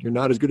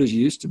not as good as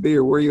you used to be,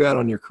 or where are you at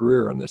on your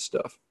career on this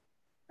stuff?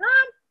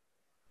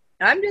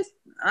 I'd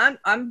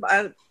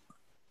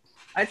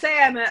say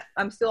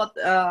I'm still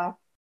at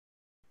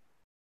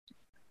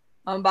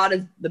I'm about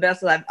the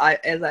best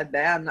as I've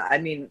been. I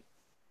mean,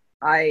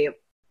 I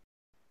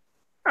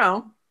don't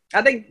know.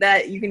 I think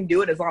that you can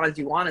do it as long as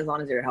you want, as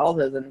long as your health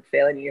isn't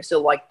failing and you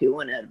still like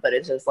doing it. But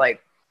it's just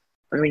like,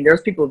 I mean,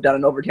 there's people who've done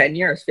it over 10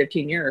 years,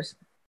 15 years.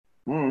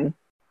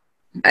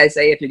 I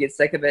say if you get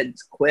sick of it,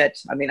 just quit.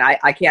 I mean,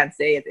 I can't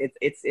say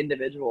it's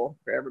individual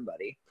for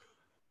everybody.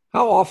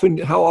 How often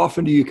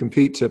do you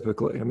compete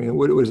typically? I mean,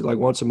 what is it, like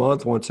once a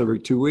month, once every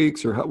 2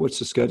 weeks, or what's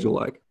the schedule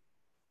like?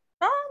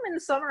 In the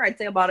summer, I'd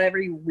say about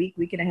every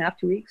week and a half,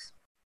 2 weeks.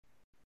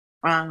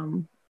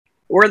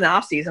 We're in the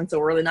off season, so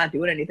we're really not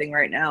doing anything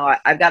right now. I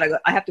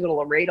have to go to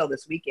Laredo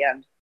this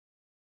weekend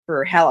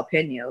for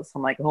jalapenos.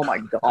 I'm like, oh my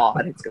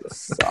God, it's going to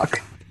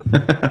suck.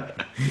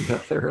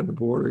 Out there on the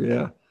border,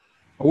 yeah.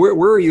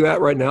 Where are you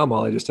at right now,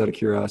 Molly? Just out of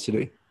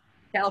curiosity.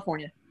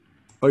 California.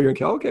 Oh, you're in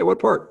Cal? Okay, what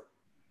part?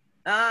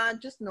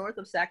 Just north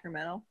of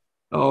Sacramento.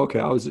 Oh,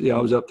 okay. I was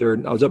up there.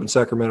 I was up in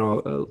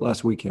Sacramento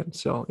last weekend.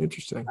 So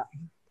interesting.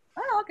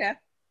 Oh, okay.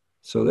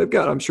 So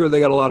I'm sure they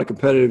got a lot of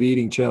competitive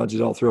eating challenges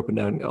all up and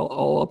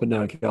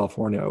down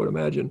California, I would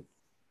imagine.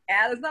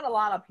 Yeah, there's not a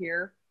lot up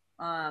here.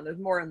 There's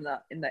more in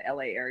the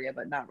LA area,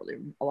 but not really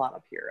a lot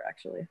up here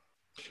actually.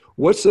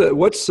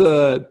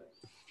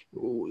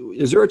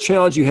 Is there a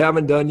challenge you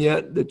haven't done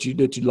yet that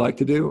you'd like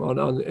to do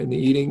in the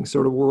eating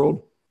sort of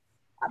world?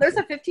 There's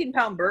a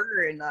 15-pound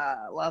burger in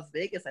Las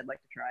Vegas I'd like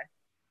to try.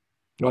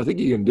 No, I think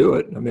you can do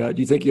it. I mean, do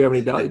you think you have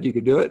any doubt that you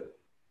could do it?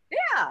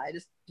 Yeah,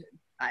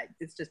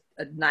 it's just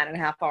a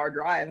 9.5-hour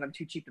drive, and I'm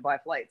too cheap to buy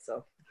flights.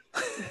 So,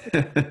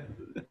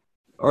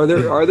 are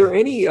there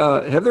any?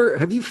 Have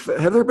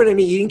there been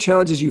any eating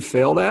challenges you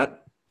failed at?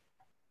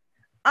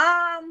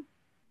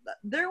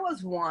 There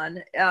was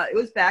one. It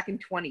was back in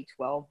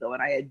 2012 though,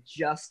 and I had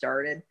just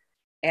started,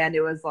 and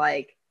it was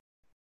like,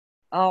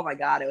 oh my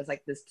God, it was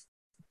like this.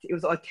 It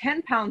was a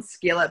 10-pound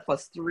skillet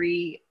plus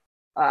 3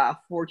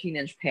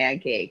 14-inch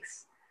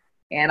pancakes.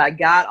 And I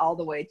got all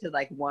the way to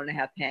like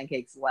 1.5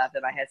 pancakes left.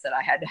 And I had said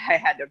I had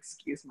to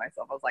excuse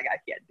myself. I was like, I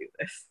can't do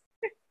this.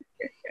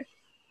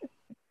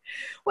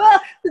 Well,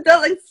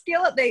 the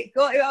skillet, I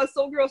was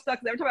so grossed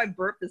out because every time I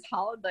burped, this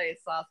hollandaise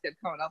sauce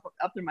kept coming up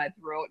through my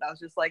throat. And I was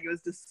just like, it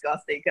was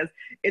disgusting because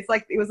it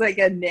was like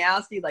a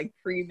nasty, like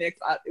pre-mix.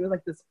 It was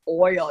like this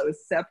oil. It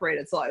was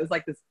separated. So it was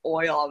like this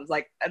oil. I was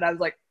like,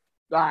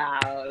 wow,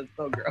 it was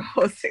so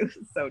gross. It was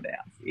so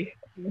nasty.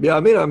 Yeah, I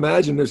mean, I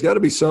imagine there's got to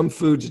be some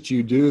foods that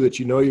you do that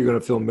you know you're going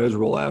to feel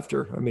miserable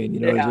after. I mean,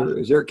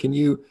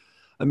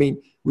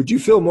 would you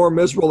feel more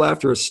miserable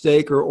after a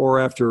steak or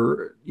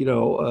after, I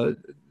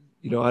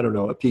don't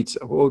know, a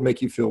pizza? What would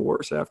make you feel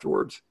worse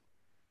afterwards?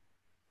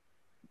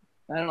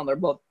 I don't know. They're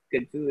both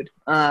good food.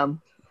 I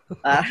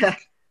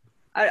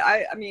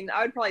mean,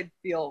 I would probably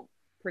feel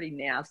pretty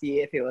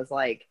nasty if it was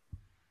like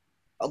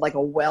a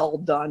well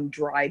done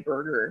dry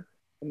burger.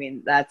 I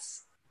mean,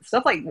 that's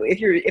stuff like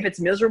if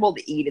it's miserable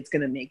to eat, it's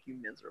going to make you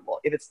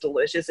miserable. If it's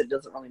delicious, it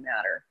doesn't really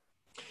matter.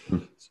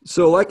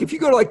 So like if you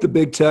go to like the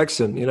Big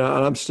Texan, and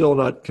I'm still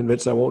not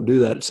convinced I won't do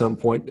that at some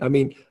point. I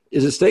mean,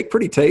 is a steak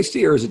pretty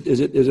tasty or is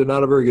it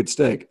not a very good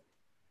steak?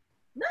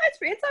 No,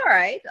 it's all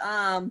right.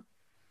 I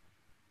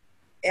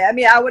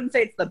mean, I wouldn't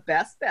say it's the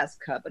best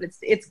cut, but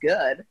it's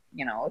good.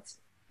 It's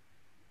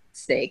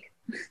steak.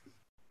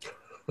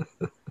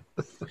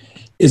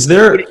 Is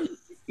there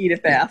eat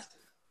it fast?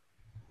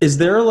 Is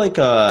there like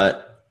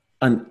a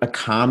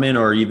common,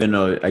 or even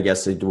I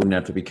guess it wouldn't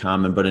have to be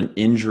common, but an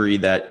injury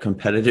that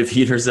competitive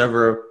eaters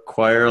ever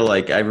acquire?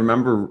 Like I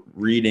remember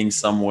reading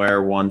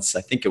somewhere once,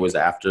 I think it was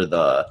after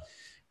the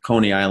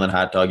Coney Island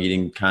hot dog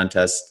eating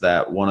contest,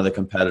 that one of the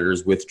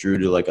competitors withdrew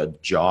to like a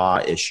jaw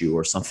issue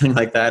or something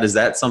like that. Is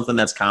that something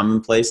that's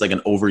commonplace, like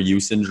an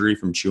overuse injury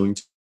from chewing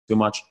too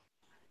much?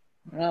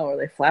 Oh, were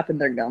they flapping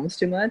their gums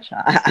too much?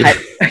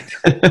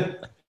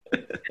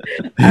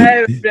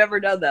 I've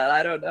never done that.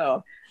 I don't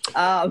know.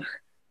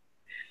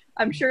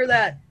 I'm sure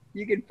that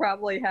you could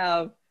probably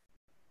have,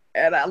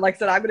 and like I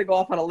said, I'm going to go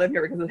off on a limb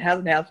here because it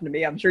hasn't happened to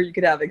me. I'm sure you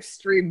could have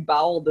extreme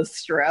bowel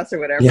distress or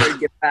whatever and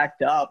get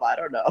backed up. I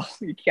don't know.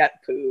 You can't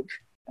poop.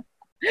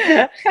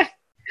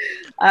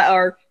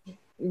 Or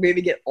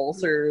maybe get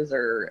ulcers,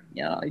 or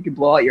you could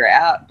blow out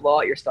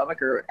your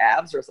stomach or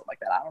abs or something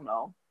like that. I don't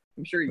know.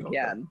 I'm sure you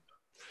can.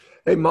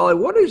 Hey Molly,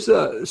 what is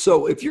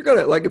so if you're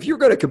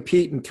gonna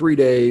compete in 3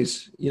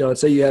 days, and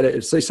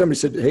say somebody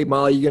said, hey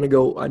Molly, you're gonna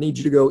go, I need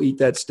you to go eat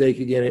that steak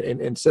again, and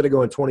instead of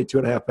going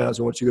 22.5 pounds,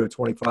 I want you to go to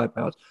 25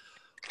 pounds.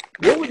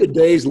 What would the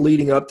days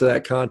leading up to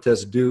that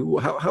contest do?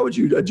 How would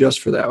you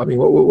adjust for that? I mean,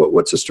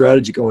 what's the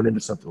strategy going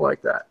into something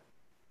like that?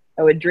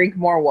 I would drink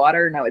more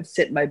water and I would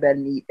sit in my bed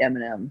and eat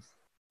M&Ms.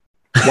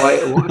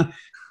 Why?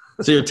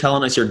 So you're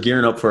telling us you're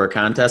gearing up for a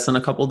contest in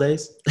a couple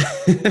days?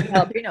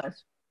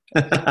 Jalapenos.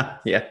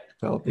 Yeah.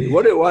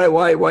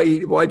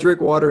 Why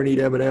drink water and eat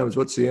M&Ms?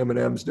 What's the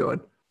M&Ms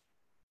doing?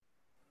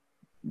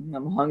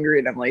 I'm hungry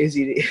and I'm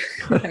lazy to eat.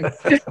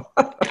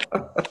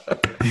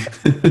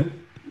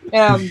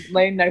 Yeah, I'm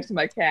laying next to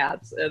my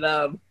cats, and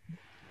I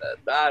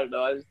don't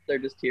know. They're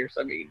just here,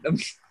 so I'm eating them.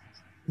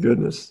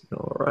 Goodness.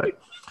 All right.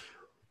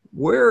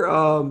 Where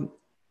are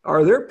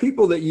there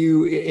people that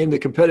you in the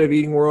competitive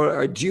eating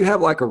world? Do you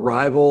have like a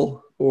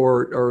rival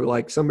or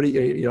like somebody,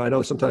 you know, I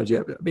know sometimes you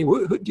have, I mean,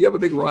 do you have a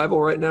big rival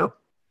right now?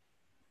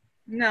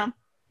 No,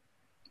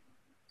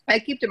 I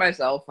keep to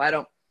myself. I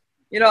don't,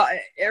 you know,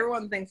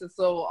 everyone thinks it's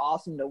so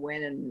awesome to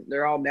win and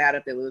they're all mad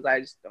if they lose. I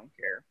just don't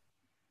care.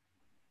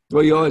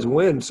 Well, you always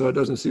win, so it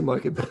doesn't seem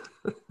like it.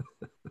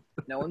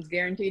 No one's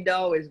guaranteed to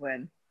always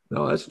win.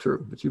 No, that's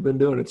true, but you've been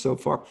doing it so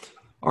far.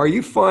 Are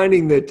you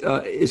finding that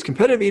is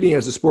competitive eating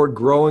as a sport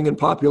growing in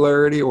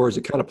popularity, or is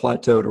it kind of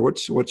plateaued, or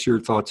what's your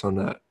thoughts on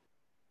that?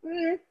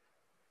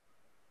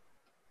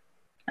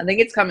 I think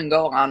it's come and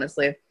go,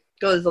 honestly,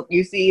 because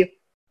you see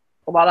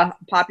a lot of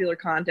popular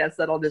contests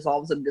that'll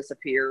dissolve and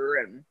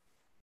disappear,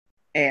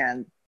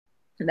 and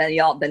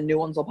then new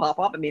ones will pop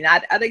up. I mean, I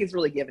think it's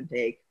really give and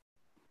take,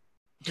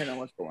 depending on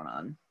what's going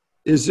on.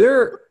 Is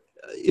there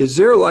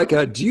like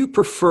do you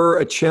prefer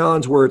a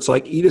challenge where it's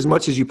like eat as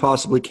much as you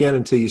possibly can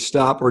until you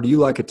stop, or do you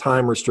like a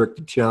time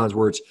restricted challenge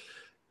where it's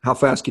how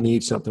fast can you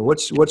eat something?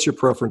 What's your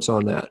preference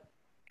on that?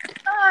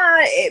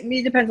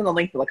 It depends on the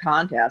length of the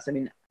contest. I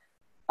mean,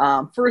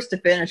 first to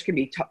finish can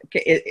be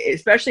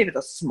especially if it's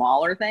a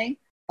smaller thing.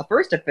 A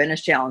first to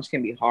finish challenge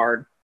can be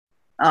hard.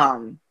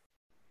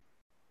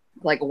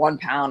 Like 1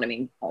 pound, I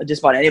mean,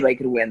 just about anybody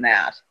could win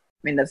that.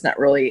 I mean, that's not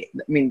really,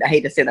 I mean, I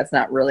hate to say that's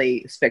not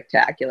really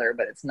spectacular,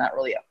 but it's not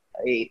really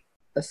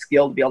a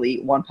skill to be able to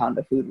eat 1 pound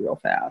of food real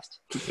fast.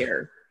 Who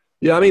cares?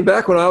 Yeah, I mean,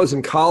 back when I was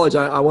in college,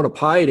 I won a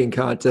pie eating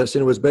contest,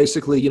 and it was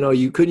basically, you know,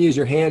 you couldn't use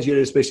your hands. You had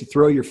to just basically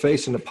throw your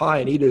face in the pie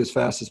and eat it as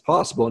fast as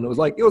possible. And it was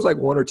like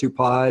 1 or 2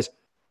 pies.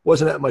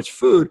 Wasn't that much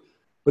food,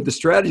 but the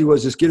strategy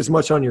was just get as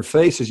much on your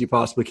face as you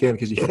possibly can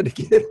because you had to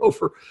get it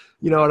over,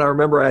 you know. And I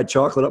remember I had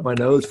chocolate up my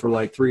nose for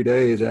like 3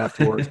 days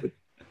afterwards. But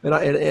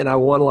and I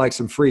won like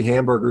some free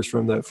hamburgers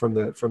from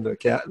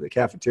the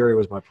cafeteria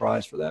was my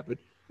prize for that. But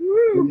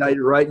yeah,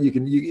 you're right.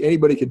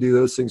 Anybody can do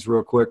those things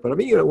real quick. But I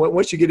mean, you know,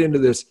 once you get into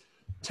this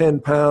 10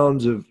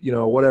 pounds of, you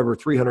know, whatever,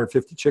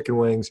 350 chicken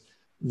wings,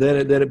 then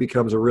it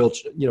becomes a real,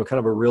 you know, kind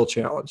of a real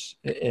challenge.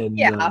 And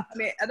yeah, I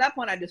mean, at that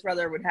point, I just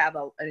rather would have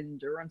an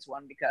endurance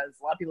one because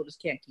a lot of people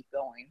just can't keep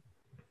going.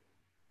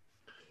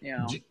 You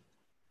know,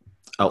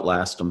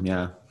 outlast them.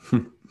 Yeah.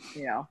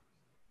 Yeah.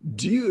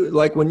 Do you,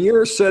 like, when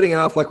you're setting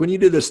off, like when you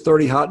did this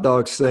 30 hot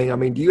dogs thing, I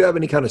mean, do you have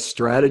any kind of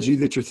strategy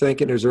that you're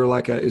thinking? Is there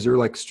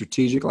like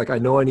strategic, like I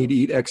know I need to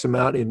eat X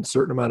amount in a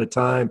certain amount of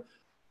time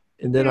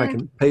and then I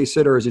can pace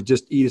it, or is it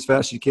just eat as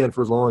fast as you can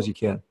for as long as you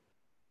can?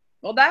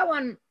 Well,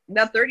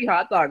 that 30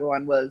 hot dog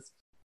one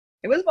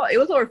it was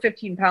over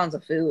 15 pounds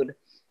of food.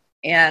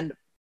 And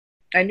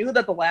I knew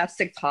that the last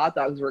 6 hot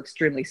dogs were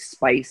extremely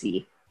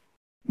spicy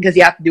because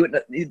you have to do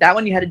it. That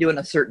one you had to do in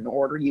a certain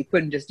order. You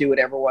couldn't just do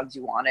whatever ones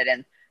you wanted.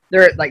 And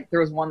there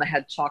was one that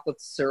had chocolate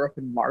syrup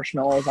and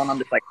marshmallows on them.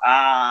 Just like,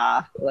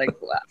 why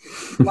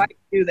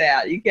do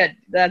that? You can't,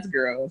 that's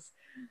gross.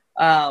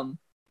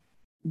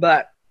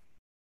 But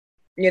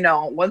you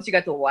know, once you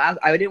got to the last,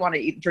 I didn't want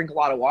to drink a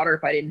lot of water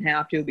if I didn't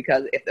have to,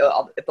 because if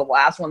the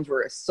last ones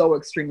were so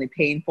extremely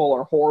painful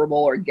or horrible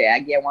or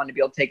gaggy, I wanted to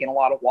be able to take in a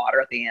lot of water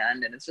at the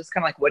end. And it's just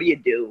kind of like, what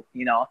do?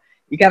 You know,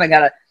 you kind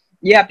of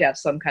you have to have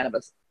some kind of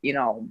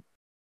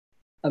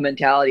a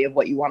mentality of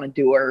what you want to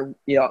do, or,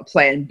 you know,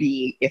 plan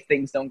B if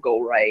things don't go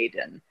right.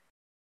 And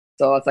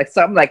so it's like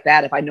something like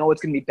that. If I know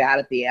it's going to be bad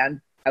at the end,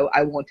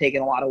 I won't take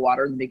in a lot of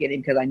water in the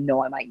beginning because I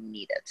know I might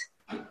need it.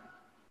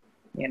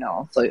 You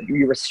know, so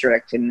you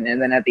restrict, and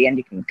then at the end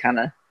you can kind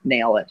of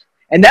nail it.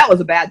 And that was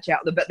a bad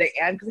challenge. The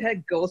end, because it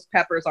had ghost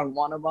peppers on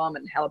one of them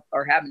and habaneros.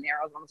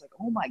 I was like,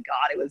 oh my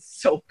god, it was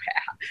so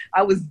bad.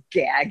 I was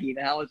gagging.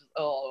 I was just,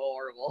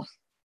 horrible.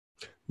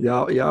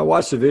 Yeah, I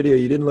watched the video.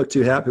 You didn't look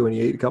too happy when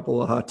you ate a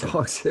couple of hot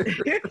dogs there.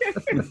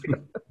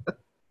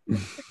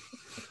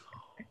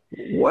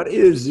 What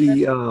is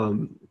the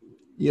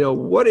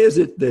what is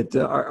it that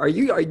are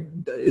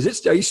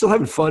you still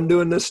having fun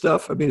doing this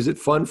stuff? I mean, is it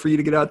fun for you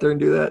to get out there and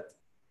do that?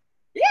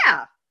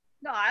 Yeah.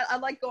 No, I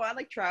like going. I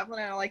like traveling,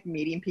 and I like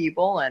meeting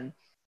people, and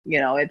you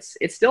know, it's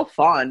still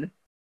fun.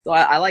 So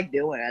I like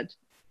doing it.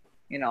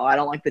 You know, I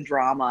don't like the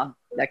drama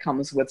that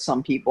comes with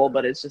some people,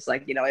 but it's just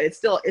like, you know, it's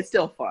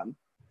still fun.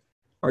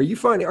 Are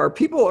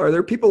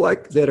there people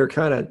like that are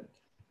kind of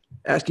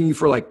asking you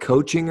for like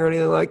coaching or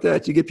anything like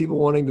that? Do you get people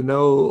wanting to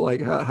know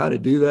like how to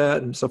do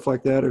that and stuff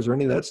like that? Or is there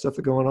any of that stuff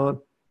going on?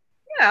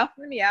 Yeah,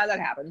 I mean, yeah, that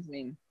happens. I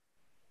mean,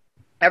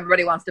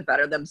 everybody wants to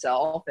better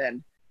themselves,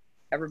 and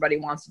everybody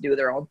wants to do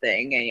their own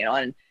thing, and you know,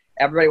 and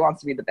everybody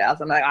wants to be the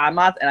best. I'm like, I'm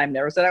not, and I've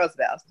never said I was the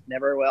best.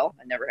 Never will.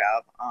 I never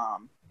have.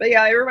 But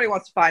yeah, everybody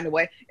wants to find a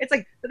way. It's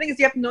like, the thing is,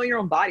 you have to know your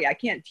own body. I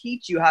can't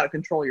teach you how to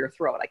control your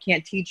throat. I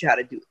can't teach you how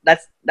to do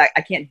that.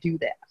 I can't do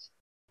that.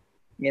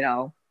 You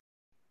know,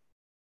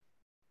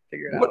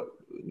 figure it out.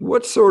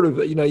 What sort of,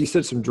 you know, you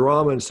said some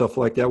drama and stuff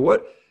like that.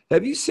 What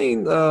have you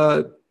seen,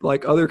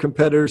 like other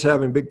competitors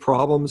having big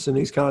problems in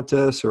these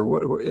contests, or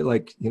what,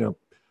 like, you know,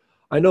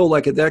 I know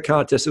like at that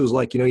contest, it was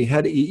like, you know, you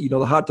had to eat, you know,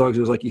 the hot dogs, it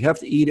was like, you have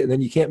to eat it and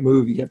then you can't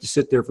move. You have to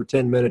sit there for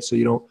 10 minutes so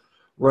you don't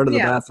run to the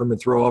bathroom and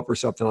throw up or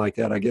something like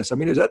that, I guess. I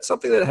mean, is that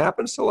something that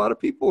happens to a lot of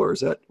people, or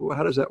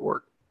how does that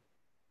work?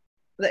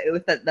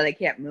 that they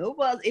can't move.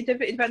 Well, it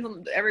depends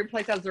on, every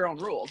place has their own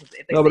rules. If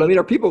they No, but I say- mean,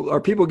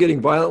 are people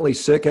getting violently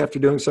sick after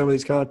doing some of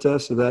these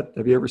contests?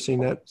 Have you ever seen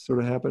that sort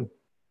of happen?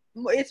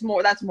 that's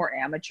more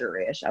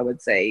amateurish, I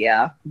would say.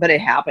 Yeah, but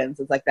it happens.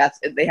 It's like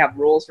they have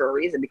rules for a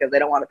reason, because they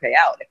don't want to pay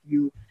out.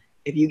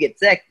 If you get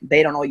sick,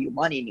 they don't owe you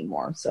money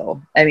anymore.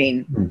 So I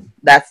mean,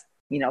 that's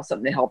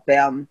something to help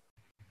them,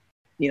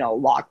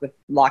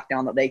 lock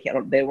down that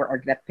they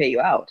weren't going to pay you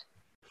out.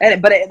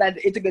 But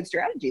it's a good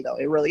strategy, though.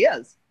 It really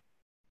is.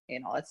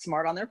 It's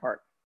smart on their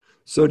part.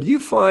 So do you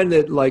find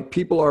that like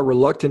people are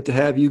reluctant to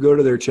have you go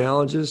to their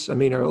challenges? I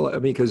mean,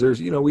 because there's,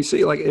 we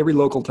see like every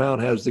local town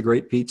has the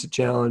Great Pizza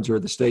Challenge or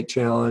the Steak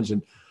Challenge.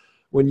 And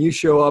when you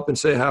show up and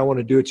say, "How I want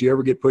to do it," you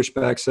ever get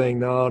pushback saying,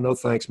 no,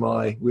 thanks,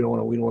 Molly. We don't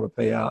want to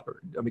pay out,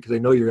 because they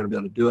know you're going to be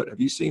able to do it. Have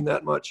you seen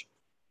that much?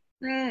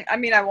 I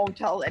mean, I won't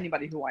tell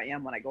anybody who I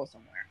am when I go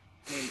somewhere.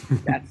 I mean,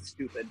 that's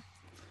stupid.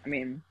 I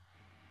mean,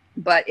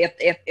 but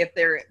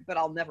but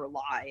I'll never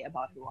lie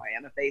about who I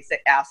am. If they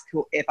ask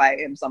if I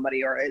am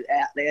somebody, or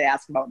they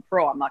ask about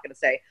pro, I'm not going to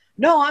say,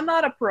 "No, I'm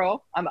not a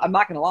pro." I'm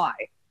not going to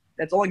lie.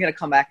 That's only going to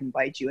come back and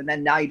bite you. And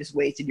then now you just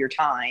wasted your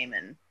time.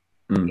 And,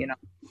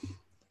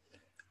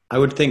 I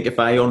would think if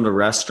I owned a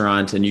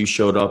restaurant and you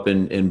showed up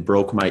and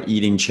broke my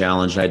eating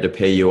challenge and I had to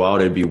pay you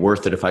out, it'd be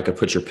worth it if I could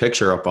put your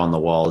picture up on the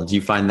wall. Do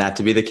you find that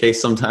to be the case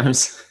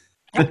sometimes?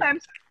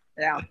 Sometimes,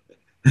 yeah.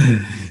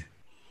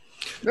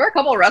 There are a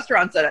couple of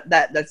restaurants that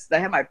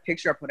have my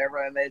picture up,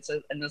 whatever, and it's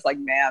like,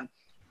 man,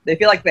 they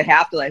feel like they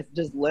have to like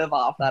just live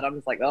off that. I'm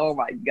just like, oh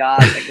my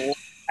god, like,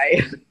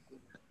 why?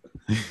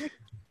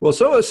 Well,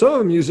 some of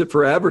them use it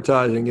for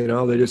advertising.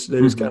 They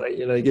just kind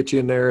of they get you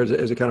in there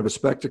as a kind of a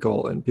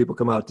spectacle, and people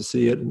come out to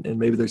see it, and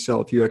maybe they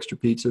sell a few extra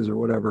pizzas or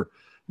whatever,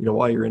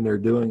 while you're in there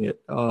doing it.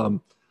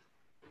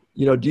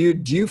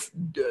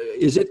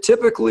 Is it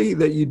typically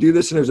that you do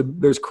this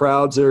and there's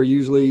crowds that are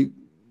usually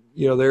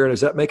there, and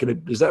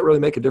does that really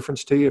make a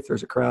difference to you if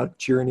there's a crowd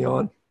cheering you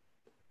on?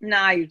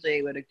 Nah, I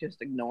usually would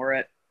just ignore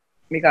it,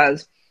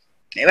 because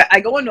I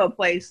go into a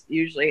place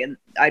usually and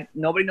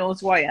nobody knows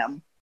who I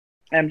am.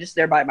 I'm just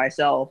there by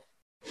myself,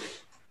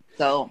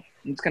 so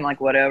it's kind of like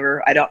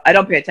whatever. I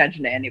don't pay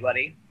attention to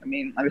anybody. I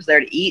mean, I'm just there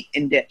to eat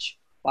and ditch.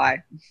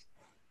 Bye.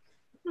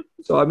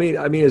 So I mean,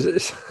 is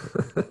it?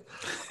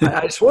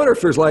 I just wonder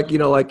if there's like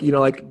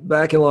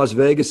back in Las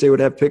Vegas, they would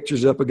have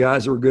pictures up of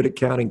guys that were good at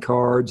counting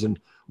cards and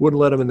wouldn't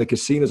let them in the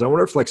casinos. I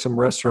wonder if like some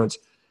restaurants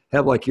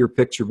have like your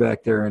picture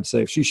back there and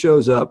say, if she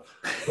shows up,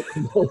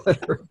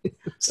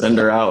 send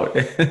her out.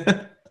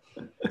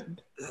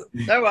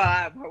 No,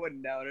 I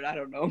wouldn't doubt it. I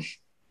don't know.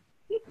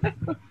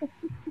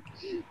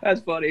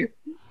 That's funny.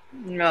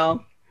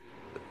 No,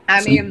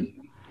 I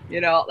mean,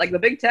 like the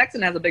Big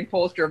Texan has a big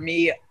poster of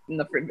me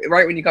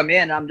right when you come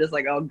in. I'm just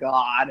like, oh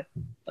god,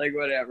 like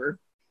whatever.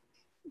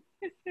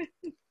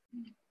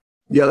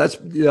 Yeah,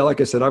 like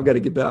I said, I've got to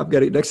get back.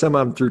 Next time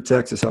I'm through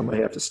Texas, I might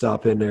have to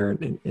stop in there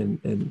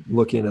and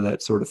look into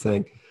that sort of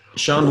thing.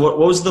 Sean, what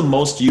was the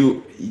most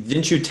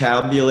didn't you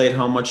tabulate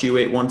how much you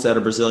ate once at a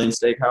Brazilian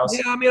steakhouse?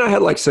 Yeah, I mean, I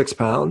had like 6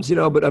 pounds,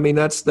 but I mean,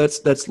 that's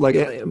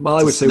like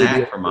Molly would say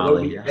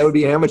that would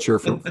be amateur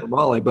for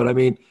Molly. But I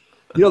mean,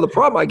 the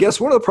problem, I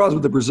guess, one of the problems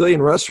with the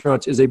Brazilian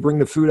restaurants is they bring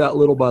the food out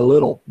little by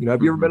little.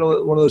 Have you ever been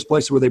to one of those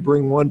places where they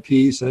bring one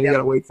piece and then you got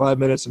to wait 5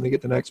 minutes and they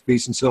get the next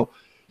piece? And so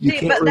you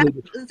can't really.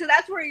 So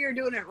that's where you're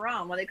doing it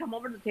wrong. When they come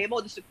over to the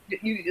table,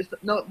 you just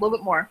no, a little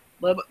bit more.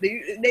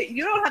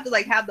 You don't have to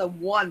like have the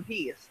one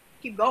piece.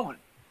 Keep going,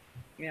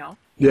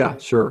 Yeah,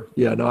 sure.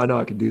 Yeah, no, I know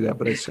I can do that,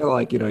 but it's kind of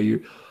like,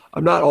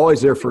 I'm not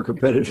always there for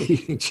competitive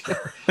eating.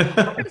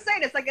 I'm just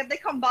saying, it's like if they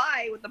come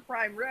by with the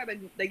prime rib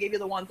and they give you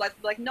the ones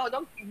like no,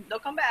 don't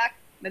come back.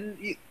 Then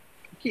you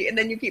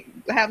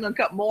keep having them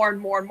cut more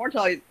and more and more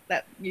till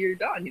that you're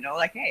done.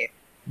 Like, hey,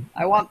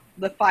 I want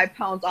the 5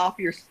 pounds off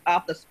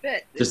the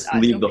spit. Just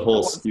leave the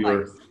whole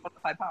skewer.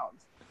 5 pounds.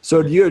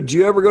 So do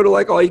you ever go to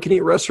like all you can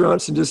eat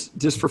restaurants and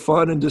just for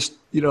fun and just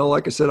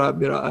like I said, I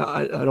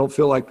don't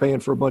feel like paying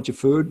for a bunch of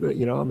food, but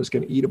I'm just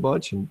going to eat a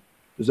bunch. And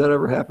does that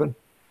ever happen?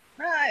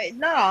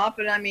 Not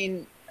often. I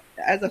mean,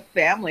 as a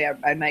family,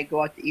 I might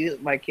go out to eat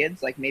with my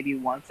kids like maybe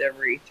once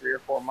every 3 or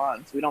 4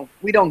 months. We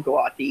don't go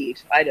out to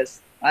eat. I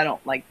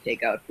don't like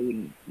takeout food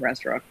and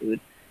restaurant food.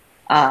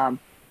 I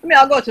mean,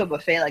 I'll go to a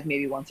buffet like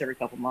maybe once every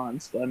couple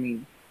months, but I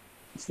mean,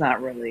 it's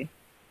not really.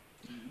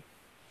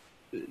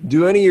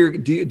 Do any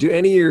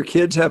of your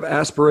kids have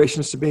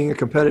aspirations to being a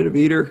competitive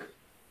eater?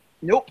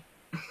 Nope.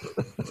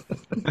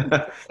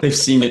 They've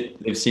seen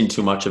it. They've seen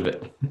too much of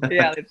it.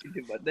 Yeah, they've seen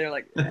too much. They're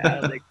like, I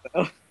don't think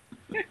so.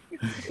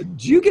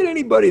 Do you get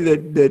anybody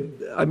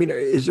that I mean,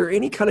 is there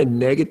any kind of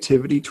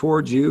negativity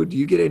towards you? Do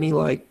you get any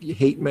like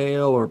hate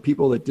mail or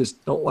people that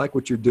just don't like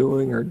what you're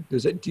doing, or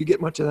do you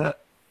get much of that?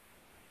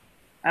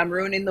 I'm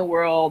ruining the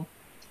world.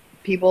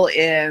 People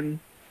in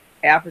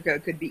Africa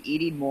could be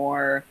eating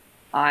more.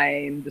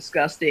 I'm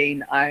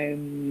disgusting.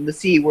 I'm the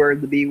C word,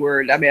 the B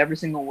word. I mean, every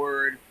single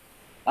word.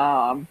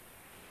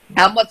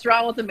 What's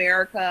wrong with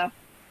America?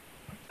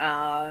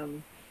 Yeah,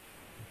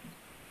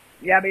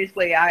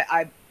 basically,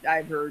 I've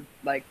heard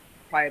like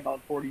probably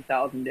about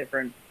 40,000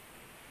 different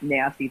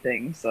nasty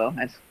things. So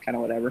that's kind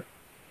of whatever.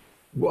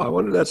 Well, I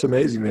wonder, that's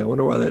amazing, man. I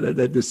wonder why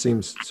that just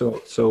seems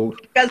so.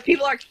 Because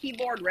people are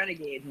keyboard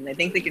renegades and they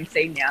think they can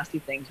say nasty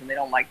things when they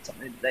don't like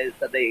something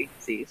that they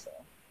see. So.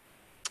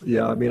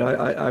 Yeah, I mean,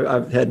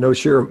 I've had no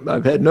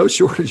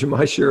shortage of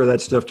my share of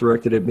that stuff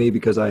directed at me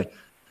because I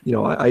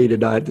eat a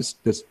diet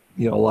that's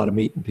a lot of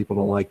meat and people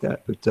don't like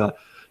that. But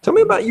tell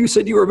me about, you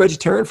said you were a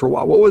vegetarian for a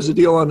while. What was the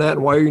deal on that,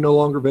 and why are you no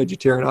longer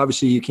vegetarian?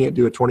 Obviously, you can't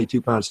do a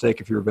 22-pound steak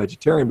if you're a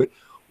vegetarian, but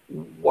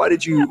why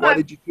did you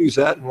choose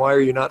that, and why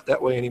are you not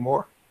that way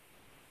anymore?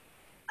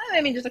 I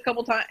mean, just a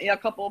couple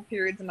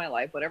periods in my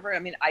life, whatever. I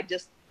mean,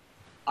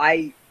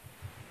 I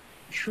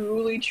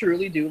truly,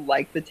 truly do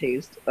like the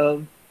taste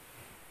of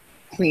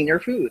cleaner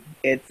food.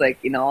 It's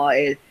like, do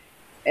I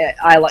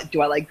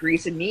like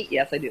grease and meat?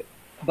 Yes, I do.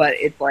 But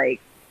it's like,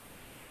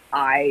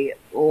 I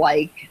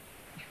like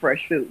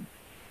fresh food.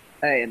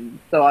 And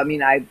so, I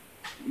mean, I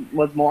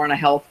was more on a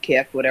health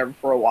kick, whatever,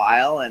 for a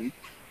while. And,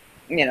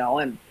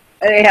 and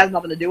it has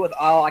nothing to do with,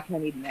 I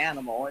can't eat an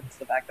animal. It's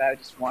the fact that I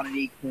just wanted to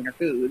eat cleaner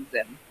foods,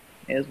 and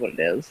it is what it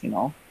is,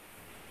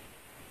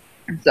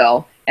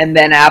 So, and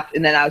then I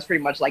was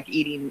pretty much like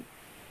eating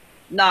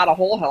not a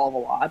whole hell of a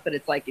lot, but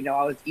it's like,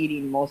 I was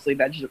eating mostly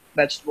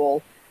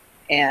vegetable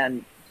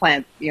and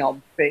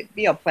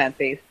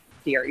plant-based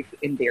dairy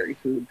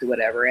foods or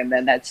whatever. And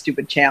then that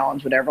stupid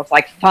challenge, whatever. It's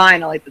like,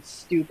 fine, I'll eat the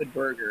stupid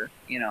burger,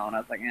 and I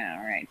was like, yeah,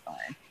 all right,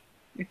 fine.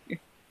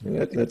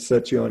 That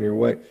sets you on your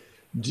way.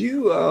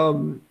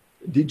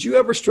 Did you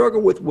ever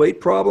struggle with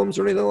weight problems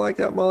or anything like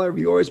that, Molly? Have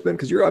you always been,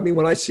 because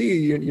when I see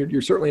you,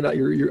 you're certainly not,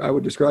 I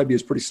would describe you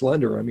as pretty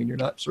slender. I mean, you're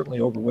not certainly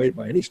overweight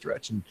by any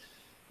stretch. And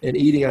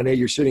eating, I know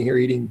you're sitting here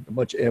eating a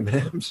bunch of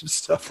M&Ms and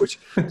stuff, which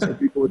some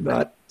people would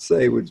not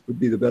say would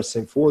be the best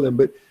thing for them.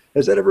 But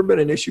has that ever been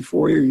an issue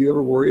for you? You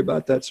ever worry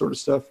about that sort of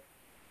stuff?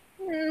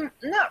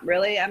 Not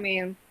really. I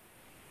mean,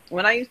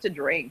 when I used to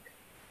drink,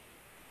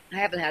 I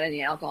haven't had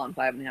any alcohol in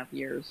 5.5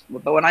 years.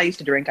 But when I used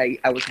to drink, I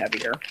was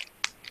heavier.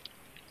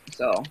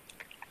 So,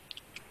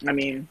 I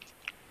mean,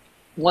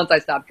 once I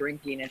stopped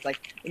drinking, it's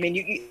like, I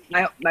mean,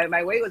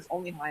 my weight was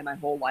only high my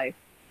whole life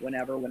when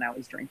I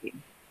was drinking.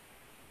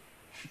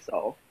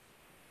 So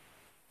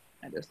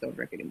I just don't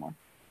drink anymore.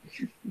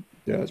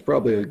 Yeah, it's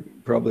probably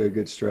a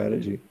good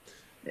strategy.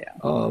 Yeah.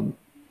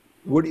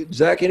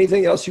 Zach,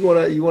 anything else you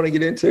want to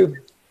get into?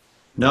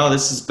 No,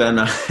 this has been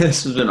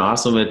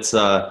awesome. It's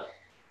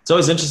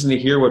always interesting to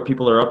hear what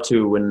people are up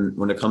to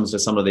when it comes to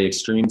some of the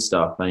extreme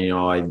stuff.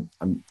 And,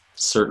 I'm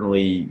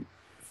certainly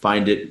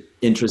find it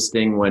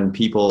interesting when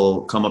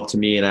people come up to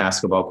me and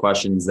ask about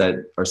questions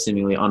that are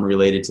seemingly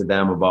unrelated to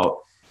them about,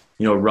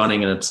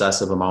 running an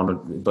obsessive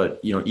amount but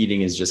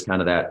eating is just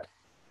kind of that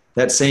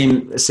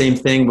same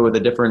thing, but with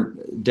a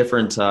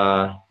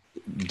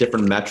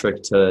different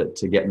metric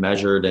to get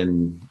measured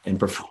and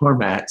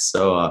perform at.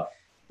 So,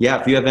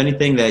 if you have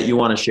anything that you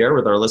want to share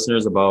with our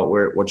listeners about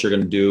what you're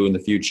going to do in the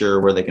future,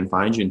 where they can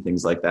find you and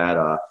things like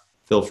that,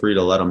 feel free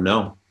to let them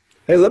know.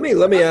 Hey, let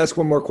me ask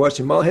one more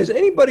question, Molly. Has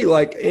anybody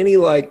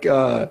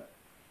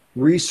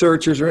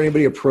researchers or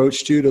anybody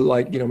approached you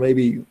to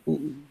maybe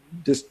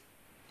just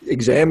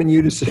examine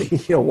you to see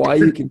why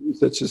you can do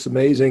such this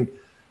amazing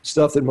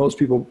stuff that most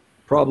people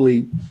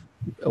probably,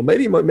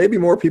 maybe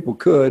more people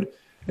could,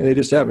 and they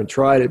just haven't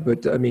tried it.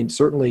 But I mean,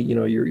 certainly,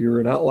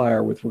 you're an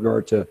outlier with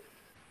regard to,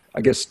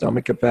 I guess,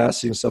 stomach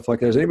capacity and stuff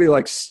like that. Has anybody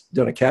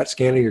done a CAT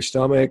scan of your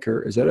stomach,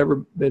 or has that ever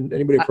been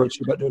anybody approached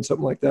you about doing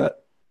something like that?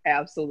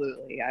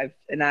 Absolutely. I've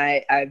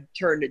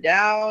turned it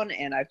down,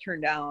 and I've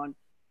turned down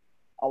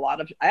a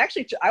lot of, I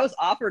was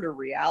offered a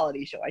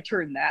reality show. I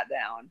turned that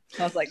down.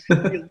 I was like,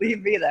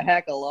 leave me the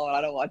heck alone.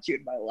 I don't want you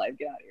in my life.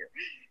 Get out of here.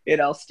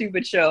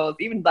 Stupid shows.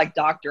 Even like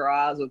Dr.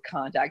 Oz would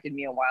contacted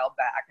me a while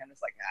back, and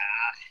it's like,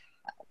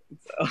 I don't think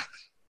so.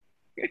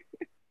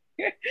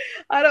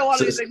 I don't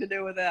want anything to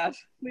do with that.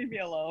 Leave me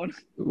alone.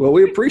 Well,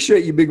 we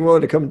appreciate you being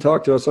willing to come and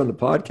talk to us on the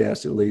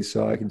podcast, at least,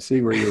 so I can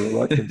see where your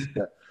reluctance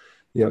to,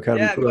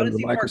 kind of be put under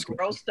the microscope.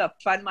 More gross stuff,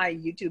 find my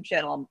YouTube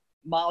channel,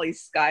 Molly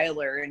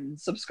Schuyler, and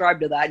subscribe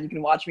to that, and you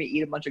can watch me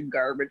eat a bunch of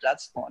garbage.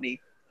 That's funny.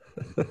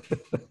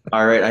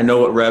 All right, I know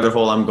what rabbit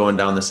hole I'm going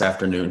down this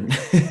afternoon.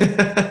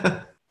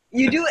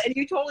 You do, and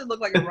you totally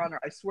look like a runner.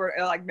 I swear.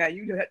 Like, man,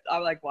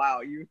 I'm like,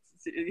 wow, you.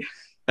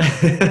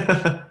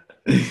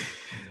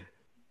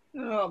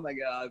 Oh my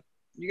God.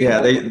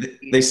 Yeah,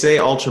 they say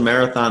ultra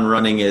marathon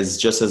running is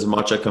just as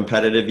much a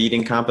competitive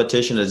eating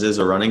competition as is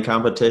a running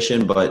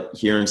competition, but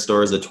here in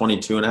stores,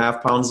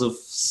 22.5 pounds of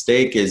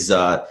steak is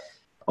a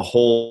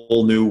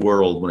whole new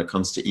world when it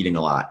comes to eating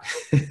a lot.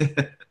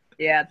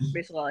 Yeah, it's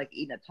basically like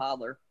eating a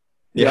toddler.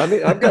 Yeah, I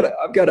mean, I've got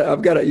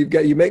to,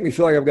 you make me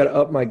feel like I've got to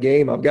up my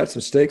game. I've got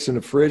some steaks in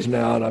the fridge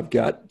now, and I've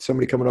got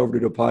somebody coming over to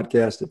do a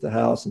podcast at the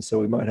house. And so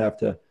we might have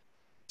to,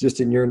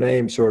 just in your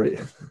name, sort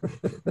of.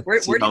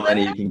 See how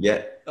many you can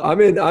get. I'm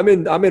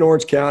in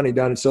Orange County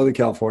down in Southern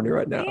California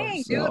right now.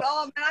 Dang, so. Dude,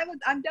 oh man,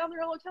 I'm down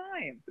there all the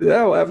time.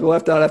 Yeah, well, I've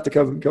left out. I have to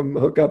come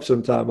hook up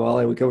sometime,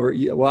 Molly. We cover.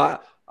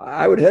 Well,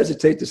 I would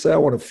hesitate to say I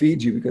want to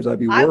feed you because I'd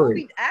be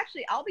worried.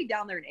 I'll be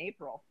down there in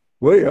April.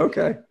 Will you?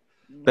 Okay.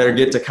 Better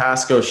get to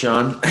Costco,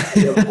 Sean.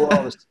 Yeah,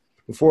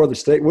 before the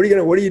state. What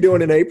are you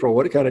doing in April?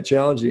 What kind of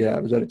challenge do you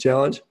have? Is that a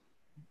challenge?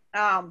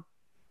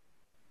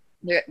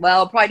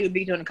 Well, probably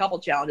be doing a couple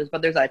challenges,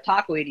 but there's a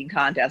taco eating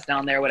contest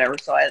down there, whatever.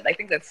 So I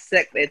think it's a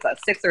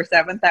 6th or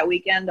 7th that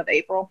weekend of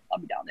April. I'll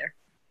be down there.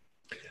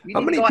 We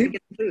need to go out and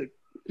get some food.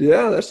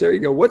 Yeah, there you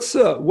go. What's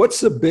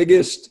the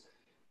biggest?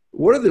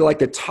 What are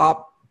the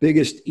top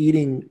biggest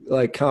eating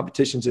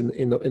competitions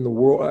in the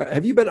world?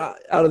 Have you been out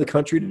of the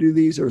country to do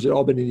these, or has it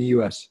all been in the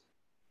U.S.?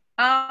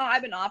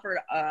 I've been offered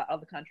out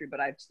of the country,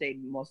 but I've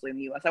stayed mostly in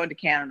the U.S. I went to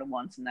Canada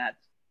once, and that.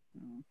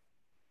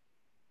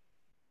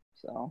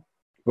 So.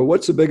 But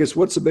what's the biggest?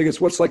 What's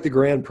like the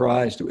grand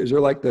prize? Is there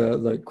like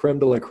the creme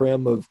de la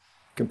creme of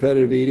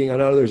competitive eating? I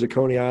know there's a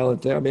Coney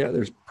Island thing. I mean,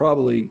 there's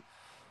probably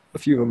a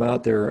few of them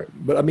out there.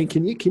 But I mean,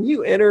 can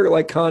you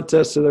enter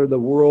contests that are the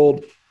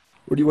world?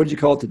 What did you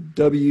call it?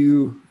 The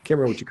can't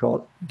remember what you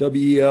call it.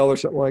 WEL or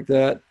something like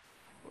that.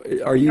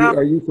 Are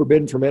you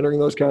forbidden from entering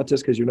those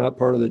contests because you're not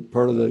part of the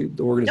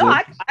organization? No,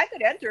 I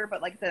could enter,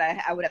 but like I said,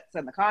 I would have to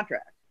sign the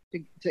contract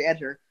to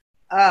enter.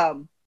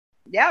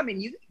 Yeah, I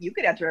mean, you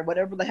could enter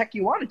whatever the heck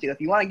you wanted to. If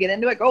you want to get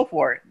into it, go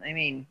for it. I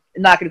mean,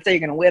 I'm not going to say you're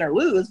going to win or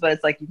lose, but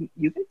it's like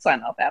you can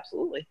sign up,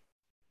 absolutely.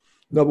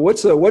 No, but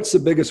what's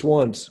the biggest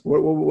ones?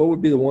 What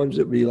would be the ones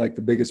that would be like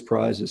the biggest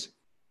prizes?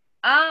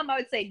 I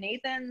would say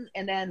Nathan's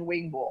and then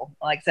Wing Bowl.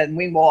 Like I said,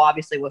 Wing Bowl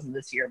obviously wasn't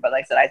this year, but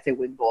like I said, I'd say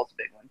Wing Bowl is a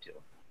big one too.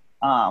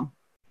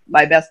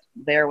 My best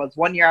there was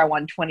one year I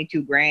won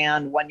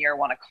 $22,000. One year I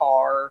won a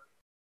car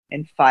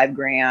and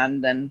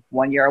 $5,000. Then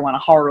one year I won a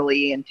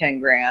Harley and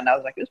 $10,000. I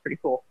was like, it was pretty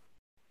cool.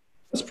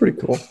 That's pretty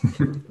cool.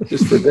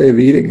 Just for a day of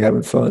eating,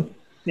 having fun.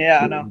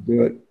 Yeah, I know.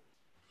 Do it.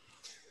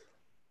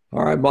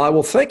 All right, Molly.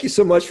 Well, thank you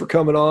so much for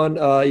coming on.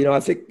 I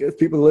think if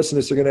people listen to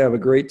this are going to have a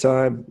great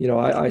time.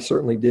 I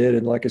certainly did,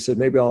 and like I said,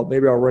 maybe I'll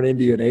run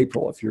into you in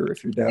April if you're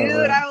down. Dude,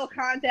 around. I will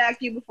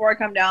contact you before I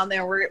come down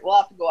there. We'll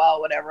have to go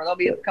out, whatever. There'll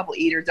be a couple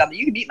eaters down there.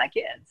 You can meet my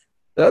kids.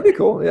 That'd be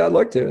cool. Yeah, I'd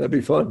like to. That'd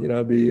be fun.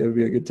 It'd be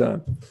a good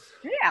time.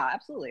 Yeah,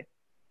 absolutely.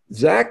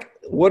 Zach,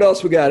 what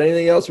else we got?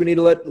 Anything else we need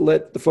to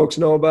let the folks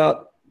know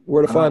about?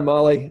 Where to find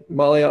Molly?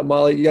 Molly,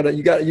 you're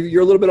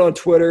a little bit on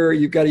Twitter.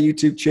 You've got a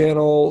YouTube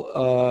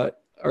channel.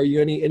 Are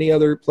you any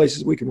other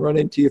places we can run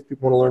into if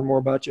people want to learn more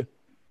about you?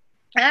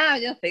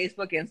 Just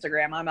Facebook,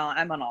 Instagram. I'm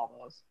on all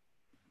those.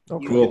 Oh,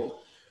 cool.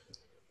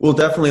 We'll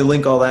definitely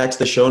link all that to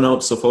the show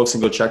notes so folks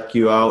can go check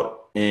you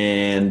out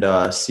and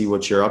see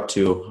what you're up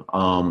to.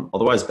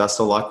 Otherwise, best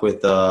of luck with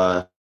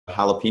the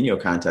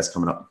jalapeno contest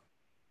coming up.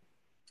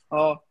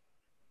 Oh,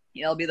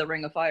 yeah, it'll be the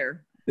Ring of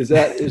Fire. Is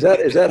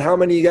that how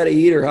many you got to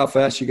eat or how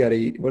fast you got to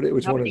eat?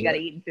 Which how one many is you got to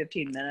it? eat in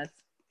 15 minutes?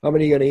 How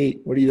many are you going to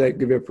eat? What do you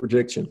give you a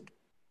prediction?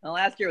 Well,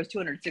 last year was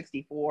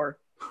 264.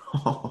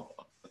 I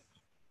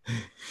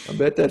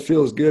bet that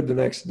feels good the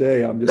next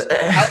day. I was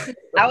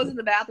in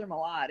the bathroom a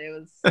lot. It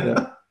was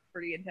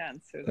pretty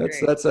intense. It was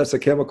great. That's a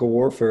chemical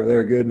warfare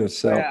there. Goodness.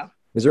 So yeah.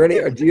 Is there any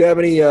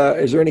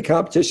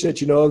competition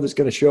that you know of that's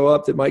going to show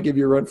up that might give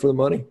you a run for the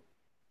money?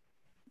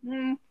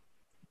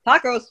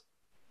 Tacos.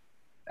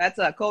 That's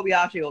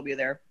Kobayashi will be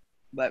there,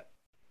 but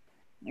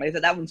like I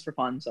said, that one's for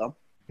fun. So.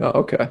 Oh,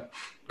 okay.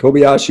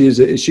 Kobayashi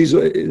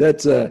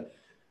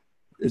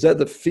is that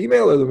the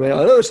female or the male?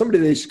 I know there's somebody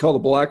they used to call the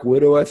Black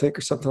Widow, I think,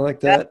 or something like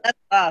that.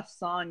 That's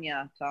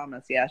Sonia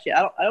Thomas. Yeah,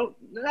 I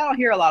don't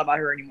hear a lot about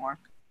her anymore.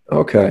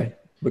 Okay,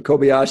 but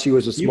Kobayashi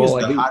was a small. He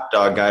was the hot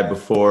dog guy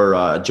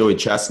before Joey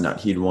Chestnut.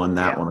 He'd won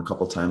that one a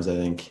couple times, I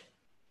think.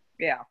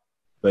 Yeah.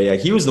 But yeah,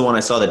 he was the one I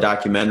saw the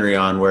documentary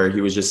on where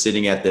he was just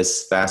sitting at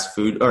this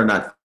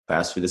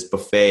this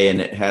buffet,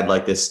 and it had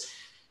like this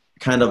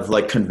kind of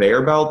like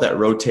conveyor belt that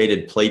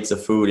rotated plates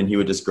of food, and he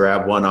would just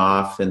grab one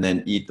off and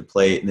then eat the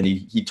plate. And then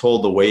he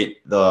told the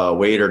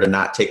waiter to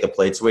not take the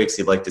plates away because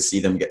he'd like to see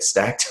them get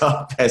stacked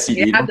up as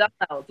he eat them. I've done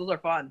those. Those are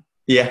fun.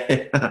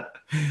 Yeah.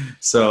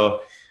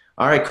 So,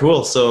 all right,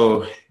 cool.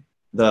 So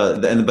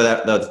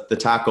the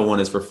taco one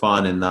is for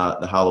fun, and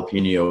the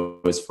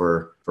jalapeno is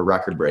for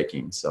record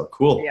breaking. So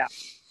cool. Yeah.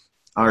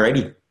 All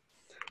righty.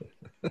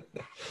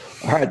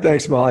 All right.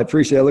 Thanks, Molly. I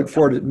appreciate it. I look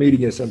forward to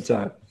meeting you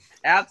sometime.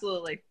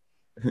 Absolutely.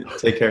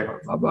 Take care.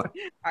 Bye-bye. All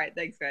right.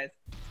 Thanks, guys.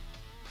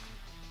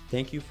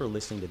 Thank you for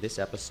listening to this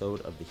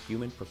episode of the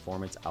Human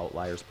Performance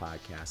Outliers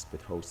podcast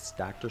with hosts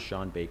Dr.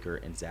 Sean Baker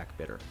and Zach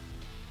Bitter.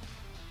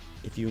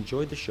 If you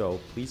enjoyed the show,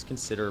 please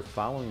consider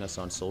following us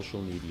on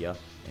social media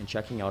and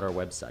checking out our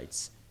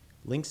websites.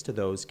 Links to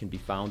those can be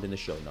found in the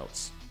show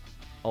notes.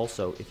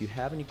 Also, if you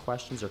have any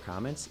questions or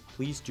comments,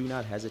 please do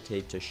not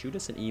hesitate to shoot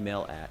us an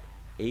email at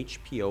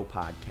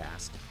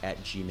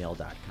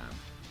hpopodcast@gmail.com.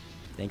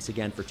 Thanks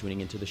again for tuning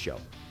into the show.